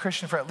 hours? You've been a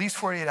Christian for at least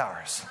 48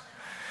 hours.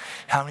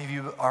 How many of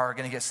you are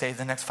going to get saved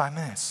in the next 5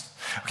 minutes?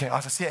 Okay, I'll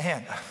have to see a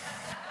hand.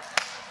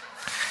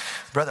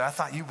 Brother, I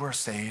thought you were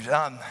saved.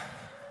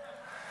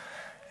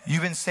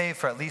 You've been saved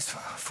for at least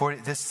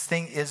 40. This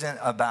thing isn't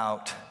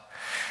about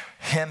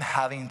him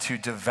having to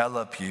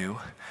develop you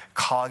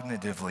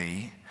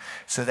cognitively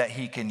so that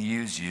he can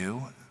use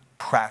you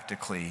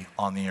practically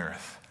on the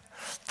earth.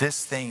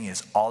 This thing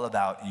is all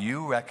about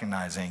you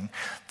recognizing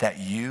that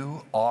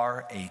you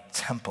are a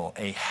temple,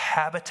 a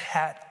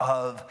habitat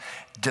of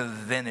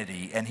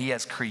divinity, and he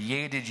has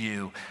created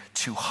you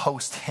to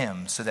host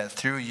him so that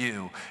through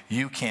you,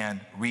 you can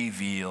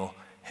reveal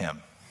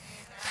him.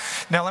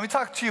 Now, let me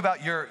talk to you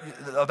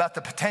about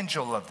the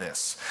potential of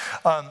this.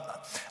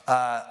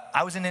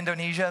 I was in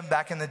Indonesia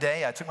back in the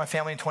day. I took my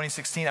family in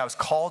 2016. I was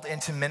called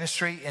into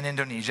ministry in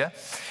Indonesia.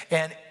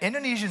 And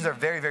Indonesians are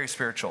very, very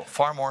spiritual,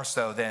 far more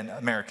so than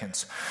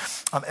Americans,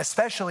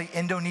 especially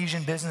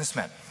Indonesian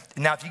businessmen.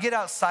 Now, if you get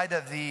outside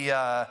of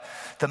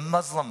the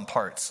Muslim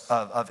parts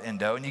of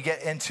Indo and you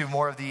get into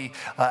more of the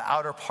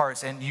outer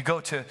parts and you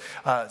go to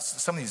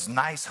some of these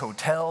nice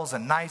hotels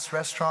and nice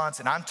restaurants,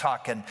 and I'm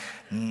talking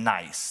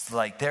nice,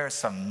 like there are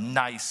some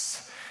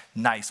nice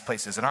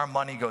places, and our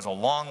money goes a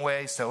long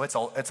way, so it's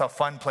a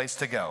fun place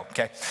to go,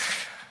 okay?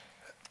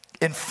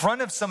 In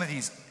front of some of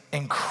these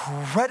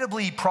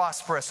incredibly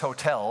prosperous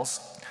hotels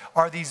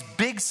are these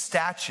big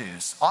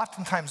statues.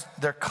 Oftentimes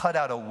they're cut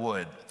out of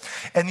wood.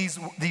 And these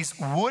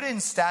wooden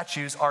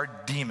statues are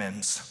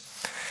demons.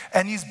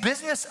 And these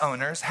business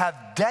owners have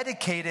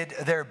dedicated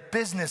their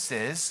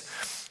businesses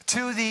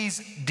to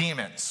these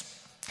demons,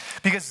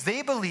 because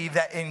they believe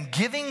that in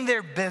giving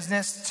their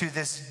business to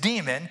this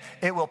demon,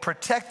 it will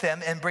protect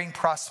them and bring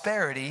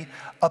prosperity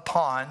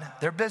upon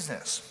their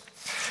business.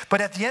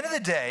 But at the end of the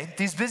day,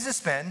 these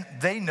businessmen,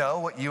 they know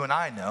what you and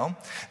I know.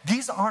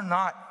 These are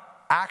not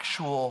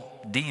actual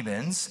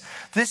demons.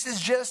 This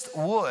is just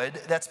wood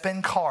that's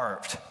been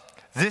carved.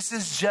 This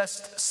is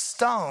just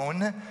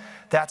stone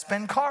that's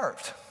been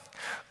carved.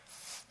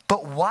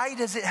 But why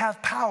does it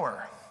have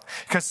power?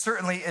 Because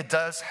certainly it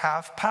does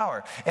have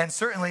power. And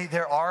certainly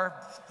there are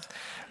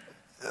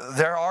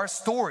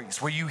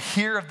stories where you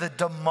hear of the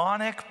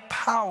demonic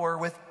power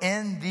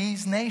within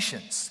these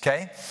nations,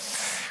 okay?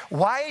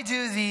 Why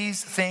do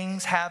these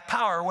things have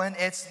power when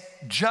it's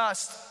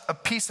just a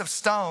piece of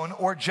stone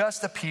or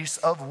just a piece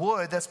of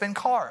wood that's been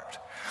carved?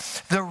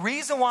 The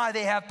reason why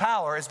they have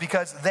power is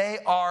because they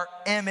are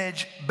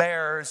image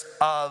bearers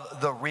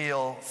of the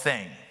real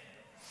thing.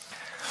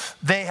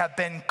 They have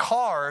been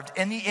carved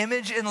in the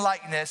image and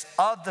likeness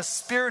of the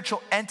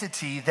spiritual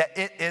entity that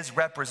it is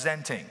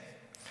representing.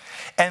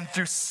 And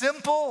through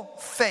simple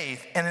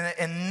faith in an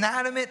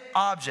inanimate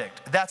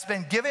object that's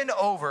been given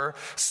over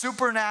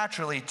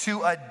supernaturally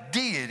to a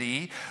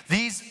deity,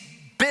 these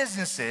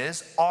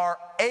businesses are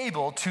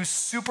able to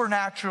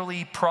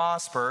supernaturally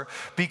prosper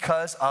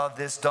because of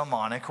this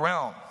demonic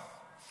realm.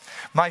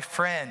 My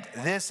friend,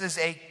 this is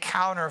a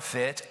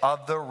counterfeit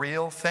of the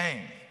real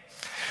thing.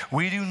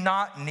 We do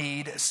not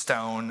need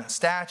stone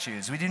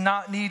statues. We do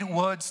not need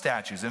wood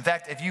statues. In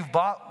fact, if you've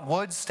bought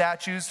wood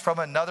statues from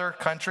another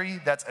country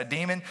that's a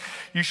demon,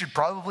 you should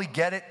probably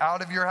get it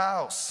out of your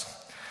house.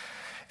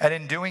 And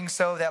in doing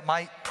so, that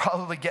might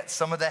probably get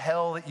some of the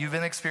hell that you've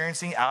been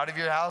experiencing out of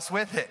your house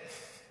with it.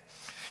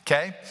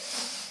 Okay?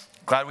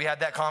 Glad we had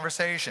that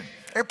conversation.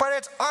 Hey, but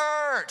it's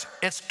art.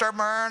 It's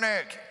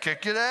demonic.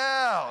 Kick it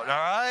out, all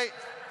right?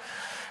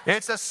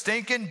 It's a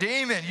stinking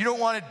demon. You don't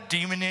want a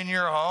demon in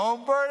your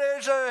home, but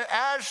it's an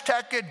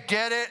Aztec.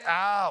 Get it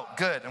out.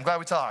 Good. I'm glad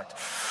we talked.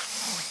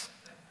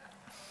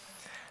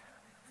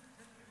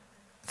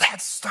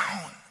 That's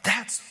stone.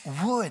 That's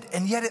wood.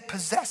 And yet it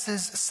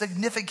possesses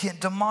significant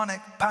demonic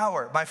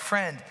power. My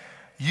friend,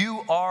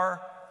 you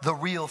are the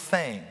real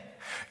thing.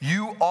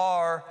 You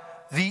are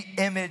the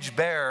image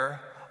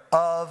bearer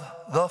of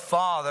the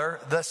Father,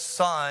 the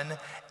Son,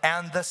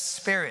 and the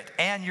Spirit.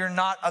 And you're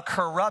not a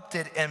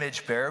corrupted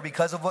image bearer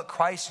because of what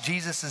Christ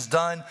Jesus has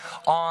done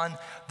on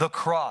the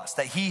cross.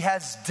 That he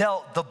has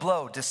dealt the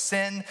blow to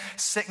sin,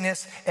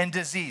 sickness, and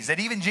disease. That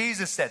even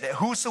Jesus said that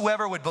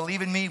whosoever would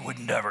believe in me would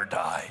never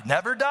die.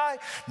 Never die?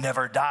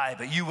 Never die.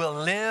 But you will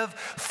live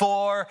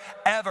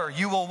forever.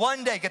 You will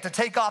one day get to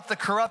take off the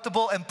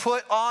corruptible and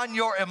put on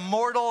your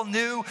immortal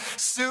new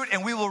suit,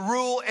 and we will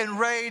rule and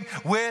reign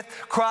with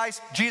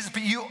Christ Jesus.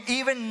 But you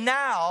even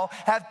now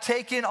have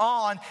taken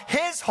on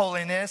his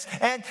holiness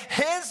and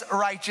his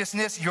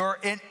righteousness. You're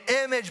an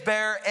image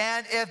bearer,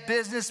 and if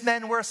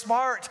businessmen were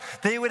smart,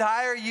 they would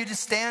hire you to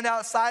stand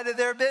outside of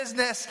their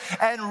business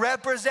and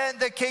represent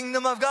the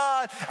kingdom of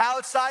God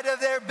outside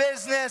of their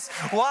business.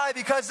 Why?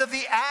 Because of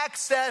the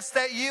access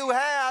that you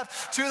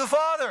have to the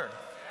Father.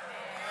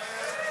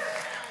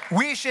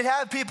 We should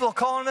have people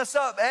calling us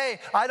up. Hey,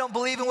 I don't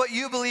believe in what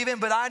you believe in,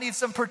 but I need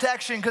some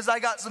protection because I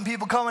got some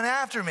people coming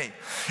after me.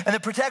 And the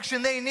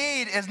protection they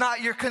need is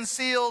not your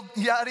concealed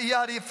yada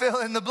yada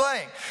fill in the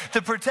blank.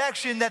 The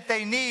protection that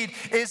they need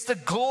is the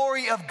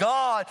glory of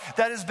God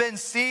that has been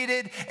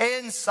seated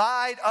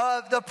inside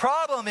of. The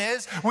problem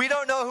is we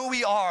don't know who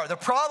we are. The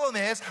problem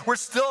is we're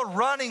still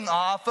running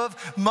off of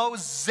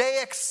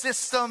mosaic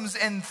systems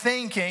and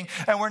thinking,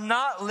 and we're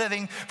not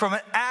living from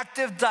an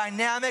active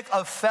dynamic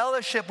of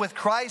fellowship with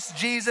Christ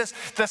Jesus,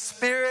 the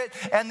Spirit,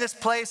 and this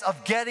place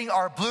of getting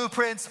our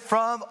blueprints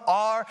from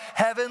our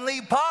heavenly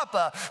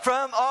Papa,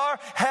 from our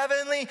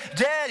heavenly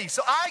Daddy.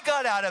 So I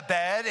got out of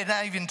bed and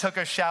I even took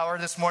a shower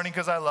this morning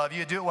because I love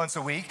you. Do it once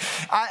a week.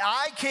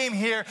 I came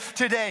here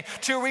today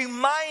to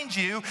remind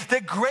you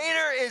that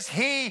greater is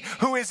He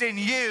who is in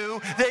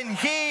you than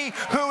he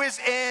who is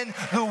in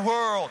the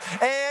world.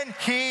 And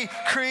He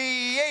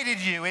created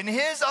you in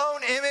His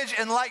own image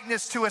and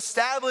likeness to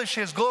establish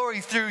His glory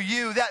through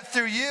you, that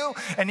through you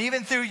and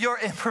even through your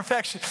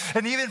imperfection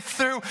and even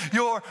through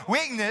your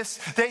weakness,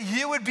 that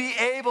you would be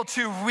able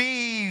to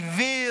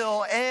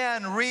reveal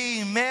and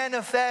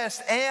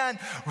re-manifest and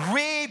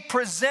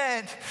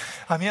represent.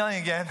 I'm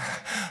yelling again.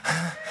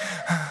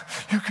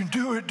 You can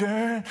do it,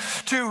 Darren.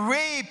 To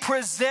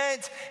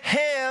represent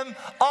Him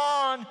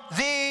on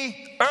the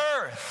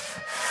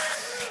earth.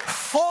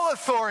 Full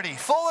authority,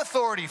 full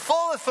authority,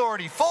 full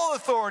authority, full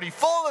authority,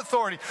 full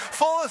authority,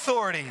 full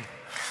authority.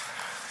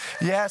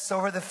 Yes,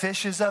 over the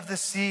fishes of the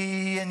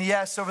sea, and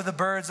yes, over the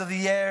birds of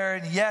the air,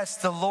 and yes,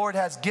 the Lord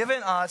has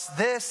given us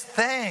this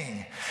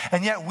thing,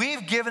 and yet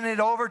we've given it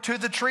over to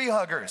the tree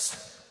huggers.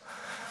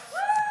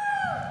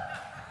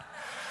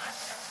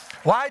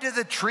 Why do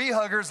the tree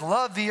huggers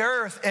love the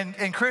earth,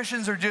 and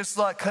Christians are just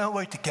like, can't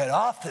wait to get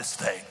off this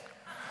thing.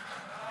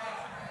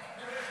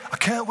 I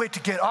can't wait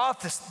to get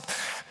off this.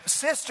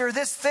 Sister,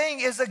 this thing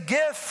is a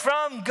gift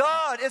from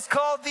God. It's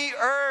called the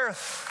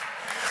earth.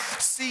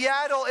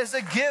 Seattle is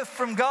a gift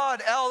from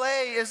God.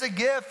 LA is a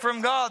gift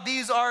from God.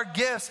 These are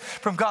gifts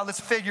from God.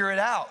 Let's figure it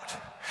out.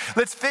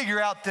 Let's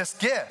figure out this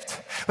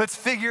gift. Let's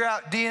figure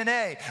out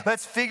DNA.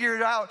 Let's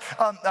figure out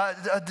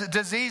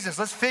diseases.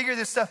 Let's figure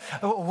this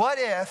stuff. What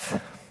if,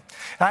 and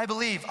I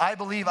believe,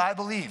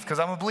 because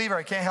I'm a believer,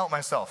 I can't help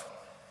myself.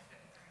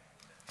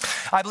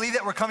 I believe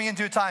that we're coming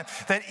into a time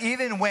that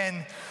even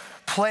when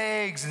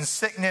plagues and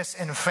sickness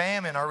and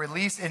famine are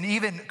released, and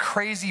even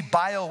crazy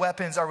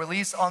bioweapons are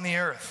released on the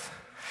earth,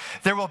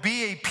 there will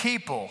be a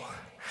people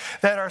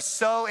that are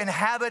so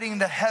inhabiting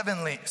the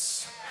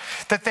heavenlies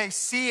that they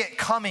see it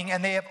coming,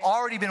 and they have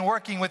already been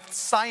working with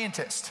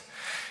scientists,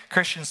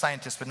 Christian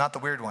scientists, but not the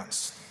weird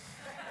ones.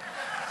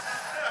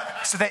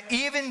 So that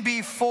even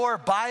before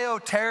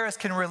bioterrorists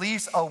can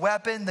release a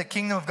weapon, the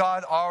kingdom of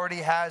God already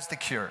has the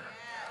cure.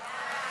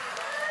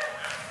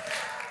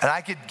 And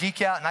I could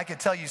geek out and I could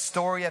tell you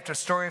story after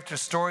story after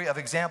story of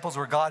examples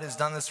where God has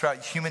done this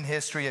throughout human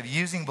history of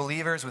using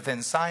believers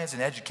within science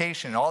and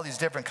education and all these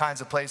different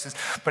kinds of places.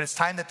 But it's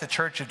time that the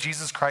church of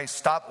Jesus Christ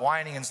stop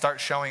whining and start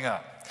showing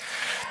up.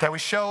 That we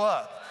show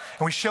up.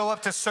 And we show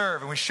up to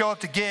serve, and we show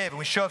up to give, and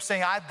we show up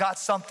saying, I've got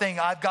something,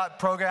 I've got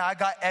program, I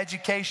got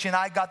education,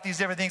 I got these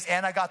different things,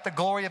 and I got the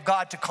glory of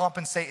God to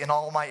compensate in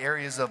all my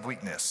areas of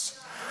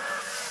weakness.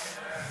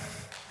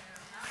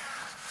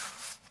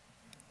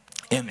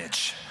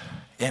 Image.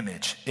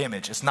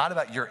 It's not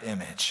about your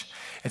image.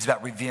 It's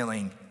about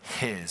revealing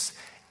His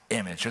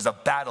image. There's a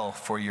battle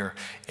for your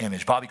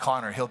image. Bobby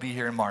Connor, he'll be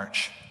here in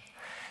March.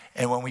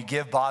 And when we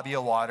give Bobby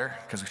a water,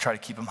 because we try to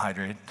keep him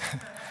hydrated,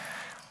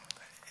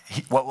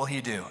 what will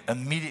he do?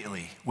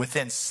 Immediately,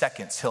 within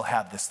seconds, he'll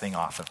have this thing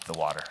off of the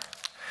water.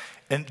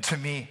 And to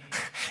me,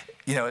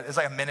 it's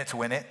like a minute to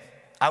win it.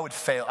 I would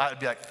fail. I would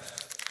be like,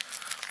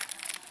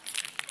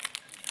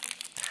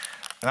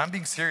 and I'm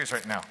being serious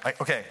right now.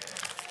 Okay.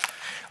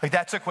 Like,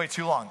 that took way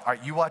too long. All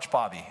right, you watch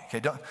Bobby. Okay,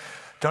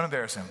 don't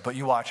embarrass him, but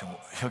you watch him.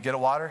 He'll get a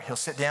water. He'll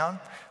sit down.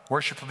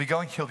 Worship will be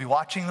going. He'll be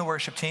watching the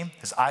worship team.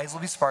 His eyes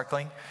will be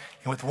sparkling.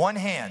 And with one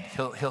hand,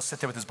 he'll sit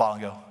there with his bottle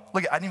and go,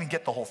 look, I didn't even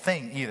get the whole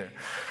thing either.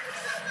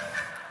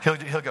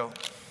 He'll go,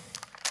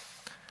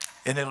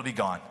 and it'll be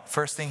gone.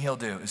 First thing he'll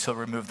do is he'll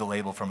remove the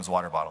label from his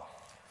water bottle.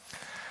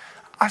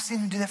 I've seen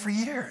him do that for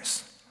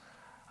years.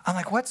 I'm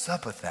like, what's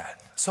up with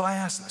that? So I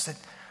asked him, I said,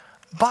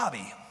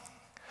 Bobby,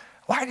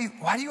 why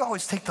do you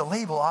always take the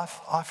label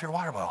off your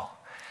water bottle?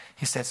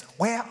 He says,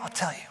 well, I'll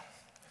tell you,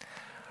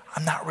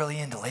 I'm not really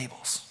into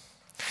labels.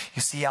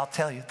 You see, I'll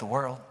tell you, the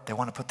world, they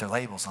want to put their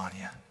labels on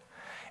you.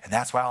 And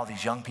that's why all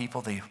these young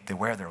people, they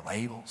wear their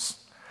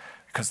labels,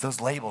 because those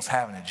labels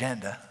have an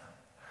agenda.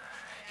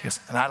 He goes,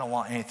 and I don't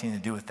want anything to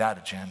do with that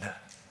agenda.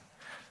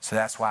 So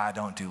that's why I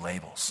don't do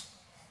labels.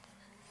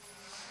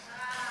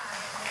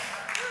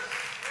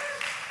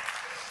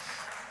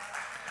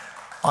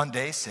 On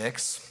day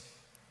 6,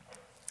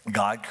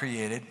 God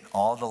created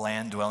all the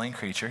land-dwelling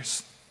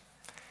creatures.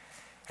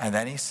 And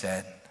then he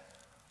said,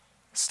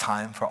 it's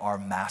time for our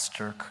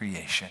master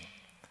creation,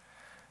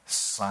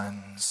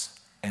 sons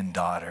and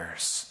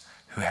daughters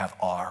who have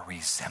our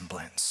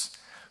resemblance,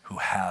 who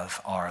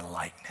have our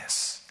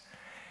likeness.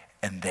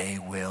 And they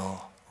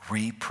will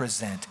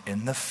represent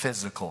in the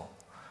physical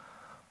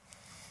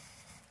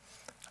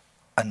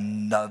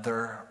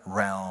another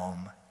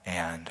realm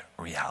and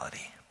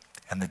reality.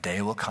 And the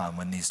day will come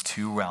when these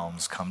two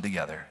realms come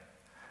together,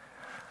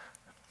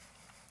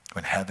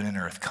 when heaven and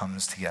earth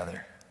comes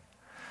together.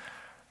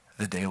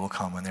 The day will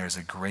come when there is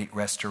a great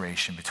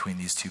restoration between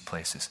these two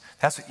places.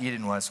 That's what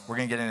Eden was. We're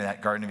going to get into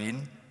that Garden of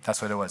Eden.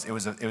 That's what it was. It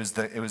was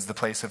the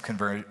place of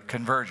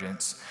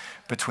convergence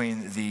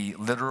between the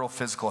literal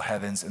physical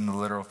heavens and the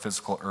literal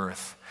physical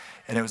earth,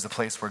 and it was the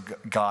place where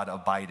God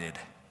abided.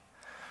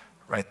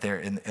 Right there,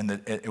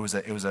 it was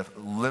a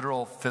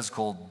literal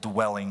physical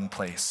dwelling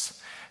place.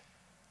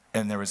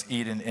 And there was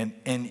Eden, and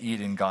in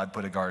Eden, God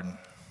put a garden.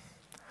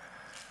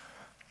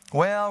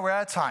 Well, we're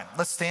out of time.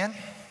 Let's stand.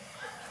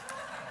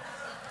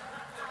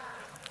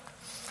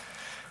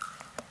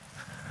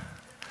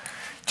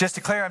 Just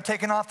declare I'm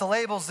taking off the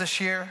labels this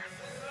year.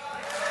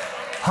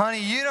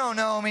 Honey, you don't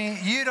know me.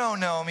 You don't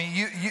know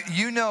me.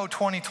 You know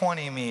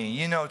 2020 me.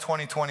 You know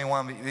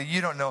 2021 me.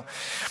 You don't know.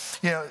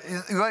 You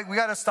know, we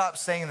got to stop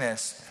saying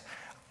this.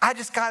 I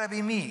just got to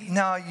be me.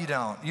 No, you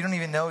don't. You don't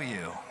even know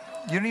you.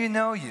 You don't even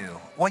know you.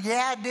 Well,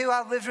 yeah, I do.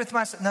 I've lived with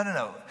myself.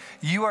 No.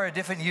 You are a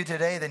different you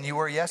today than you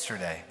were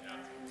yesterday.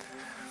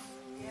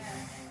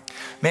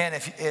 Man,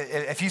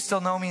 if you still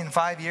know me in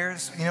 5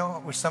 years, you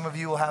know, which some of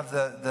you will have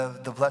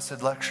the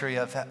blessed luxury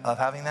of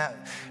having that,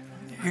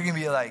 you're going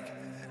to be like,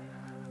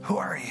 who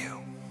are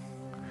you?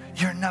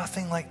 You're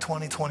nothing like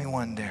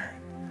 2021, Darren.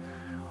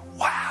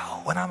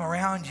 Wow, when I'm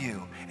around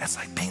you, it's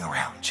like being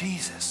around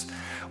Jesus.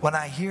 When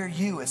I hear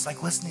you, it's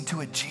like listening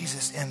to a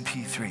Jesus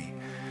MP3.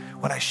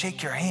 When I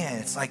shake your hand,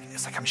 it's like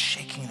I'm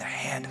shaking the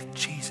hand of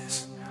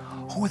Jesus.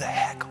 Who the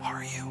heck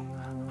are you?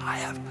 I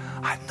have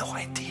no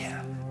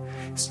idea.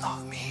 It's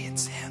not me,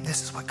 it's him.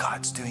 This is what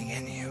God's doing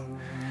in you.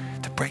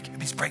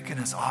 He's breaking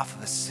us off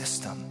of the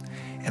system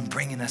and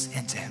bringing us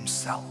into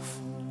himself.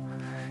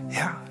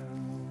 Yeah.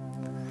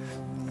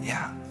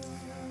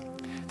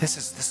 This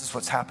is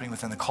what's happening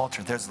within the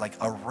culture. There's like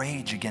a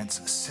rage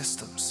against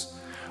systems,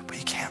 but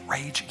you can't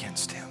rage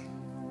against him.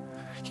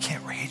 You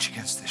can't rage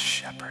against this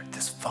shepherd,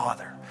 this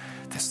father,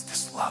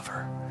 this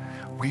lover.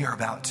 We are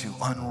about to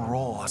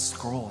unroll a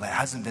scroll that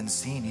hasn't been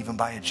seen even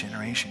by a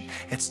generation.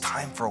 It's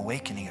time for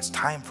awakening. It's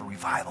time for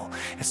revival.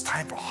 It's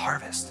time for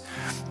harvest.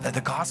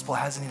 The gospel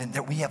hasn't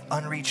even, we have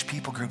unreached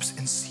people groups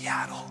in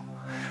Seattle.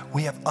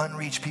 We have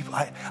unreached people.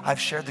 I've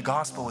shared the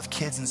gospel with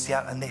kids in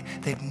Seattle, and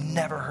they've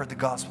never heard the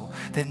gospel.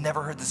 They've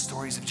never heard the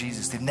stories of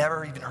Jesus. They've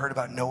never even heard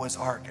about Noah's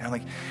Ark. And I'm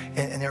like,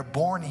 and they're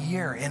born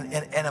here in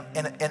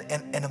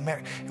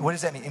America. What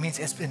does that mean? It means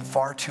it's been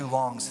far too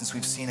long since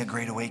we've seen a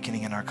great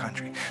awakening in our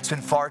country. It's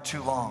been far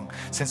too long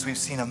since we've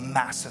seen a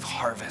massive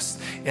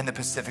harvest in the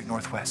Pacific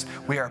Northwest.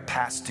 We are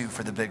past due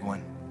for the big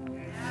one.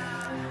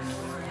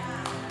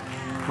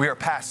 We are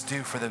past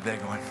due for the big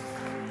one.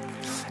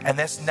 And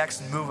this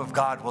next move of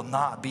God will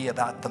not be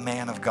about the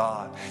man of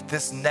God.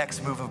 This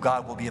next move of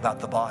God will be about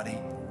the body.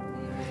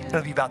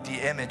 It'll be about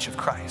the image of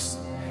Christ.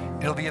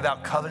 It'll be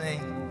about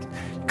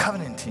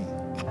covenanting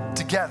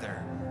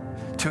together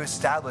to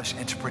establish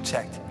and to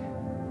protect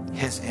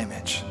his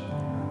image.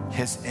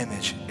 His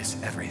image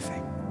is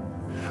everything.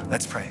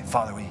 Let's pray.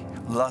 Father, we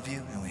love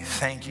you and we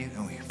thank you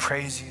and we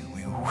praise you and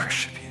we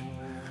worship you.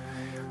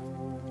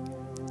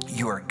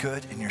 You are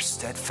good and your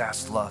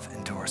steadfast love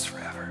endures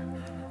forever.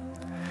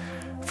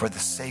 For the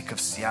sake of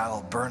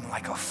Seattle, burn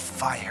like a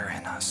fire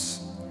in us.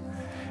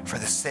 For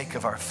the sake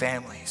of our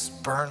families,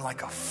 burn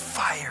like a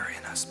fire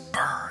in us.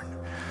 Burn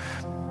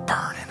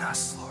in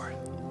us, Lord.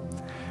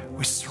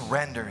 We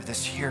surrender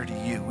this year to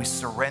you. We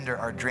surrender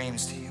our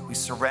dreams to you. We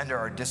surrender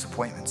our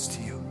disappointments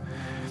to you.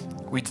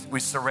 We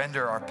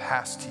surrender our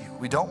past to you.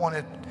 We don't want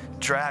to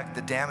drag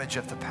the damage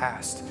of the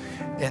past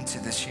into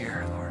this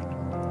year, Lord.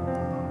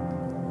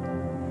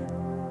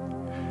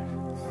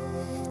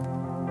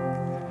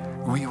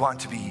 We want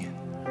to be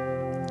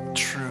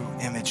true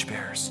image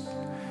bearers,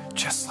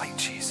 just like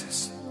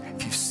Jesus.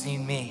 If you've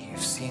seen me,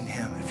 you've seen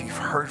him. If you've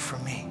heard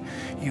from me,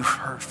 you've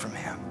heard from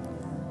him.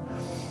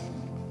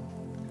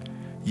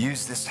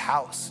 Use this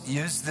house,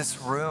 use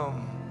this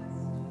room,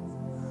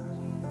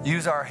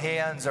 use our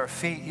hands, our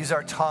feet, use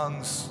our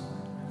tongues.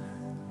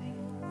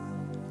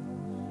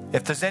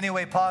 If there's any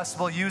way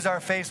possible, use our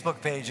Facebook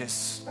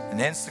pages and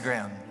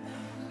Instagram.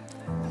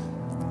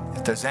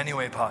 If there's any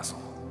way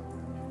possible.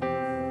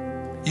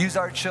 Use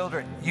our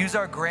children, use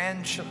our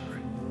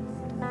grandchildren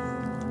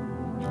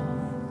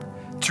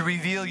to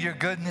reveal your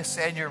goodness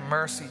and your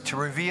mercy, to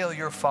reveal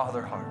your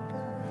Father heart.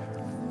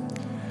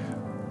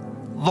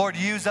 Lord,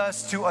 use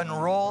us to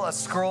unroll a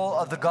scroll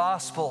of the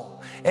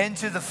gospel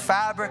into the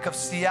fabric of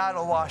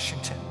Seattle,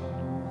 Washington.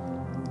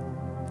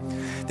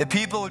 That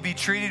people would be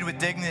treated with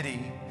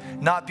dignity,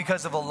 not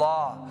because of a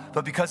law,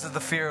 but because of the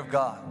fear of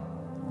God.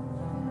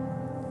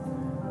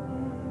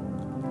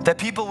 That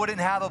people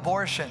wouldn't have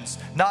abortions,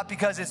 not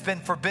because it's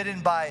been forbidden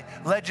by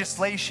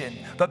legislation,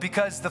 but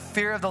because the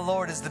fear of the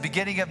Lord is the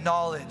beginning of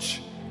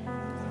knowledge.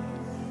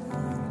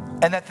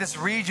 And that this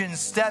region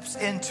steps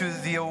into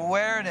the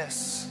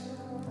awareness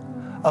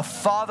of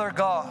Father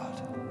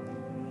God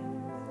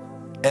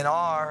and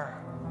our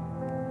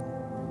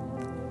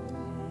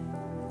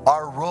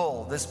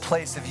role, this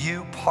place of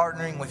you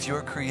partnering with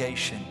your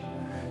creation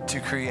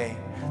to create,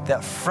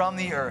 that from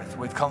the earth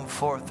would come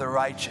forth the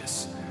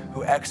righteous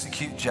who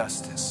execute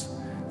justice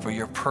for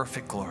your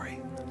perfect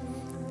glory.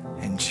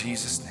 In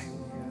Jesus' name.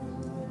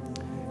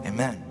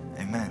 Amen.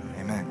 Amen.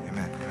 Amen.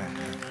 Amen.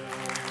 Amen.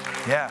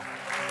 Yeah.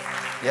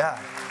 Yeah.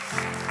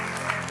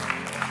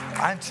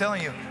 I'm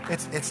telling you,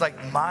 it's like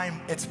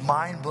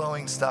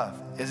mind-blowing stuff,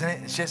 isn't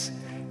it? It's just,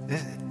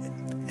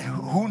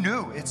 who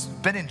knew? It's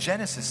been in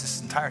Genesis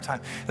this entire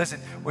time. Listen,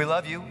 we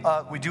love you.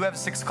 We do have a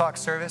 6 o'clock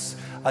service.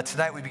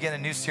 Tonight we begin a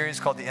new series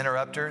called The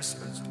Interrupters,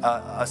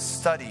 a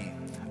study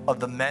of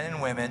the men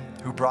and women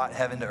who brought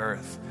heaven to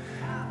earth.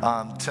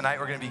 Tonight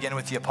we're going to begin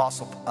with the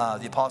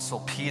Apostle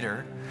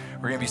Peter.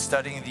 We're going to be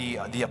studying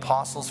the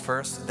apostles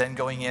first, then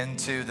going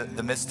into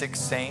the mystic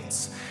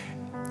saints,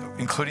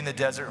 including the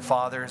Desert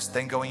Fathers,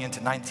 then going into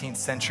 19th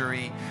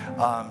century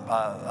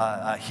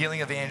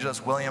healing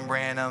evangelists, William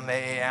Branham,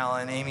 A.A.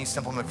 Allen, Amy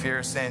Semple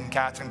McPherson,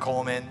 Catherine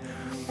Coleman,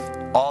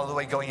 all the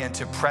way going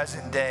into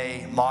present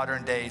day,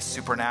 modern day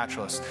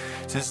supernaturalists.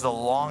 So this is a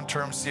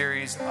long-term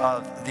series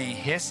of the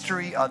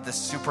history of the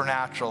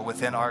supernatural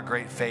within our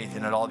great faith,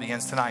 and it all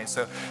begins tonight.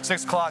 So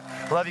 6 o'clock,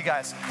 love you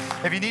guys.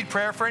 If you need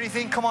prayer for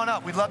anything, come on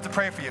up. We'd love to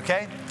pray for you,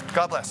 okay?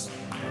 God bless.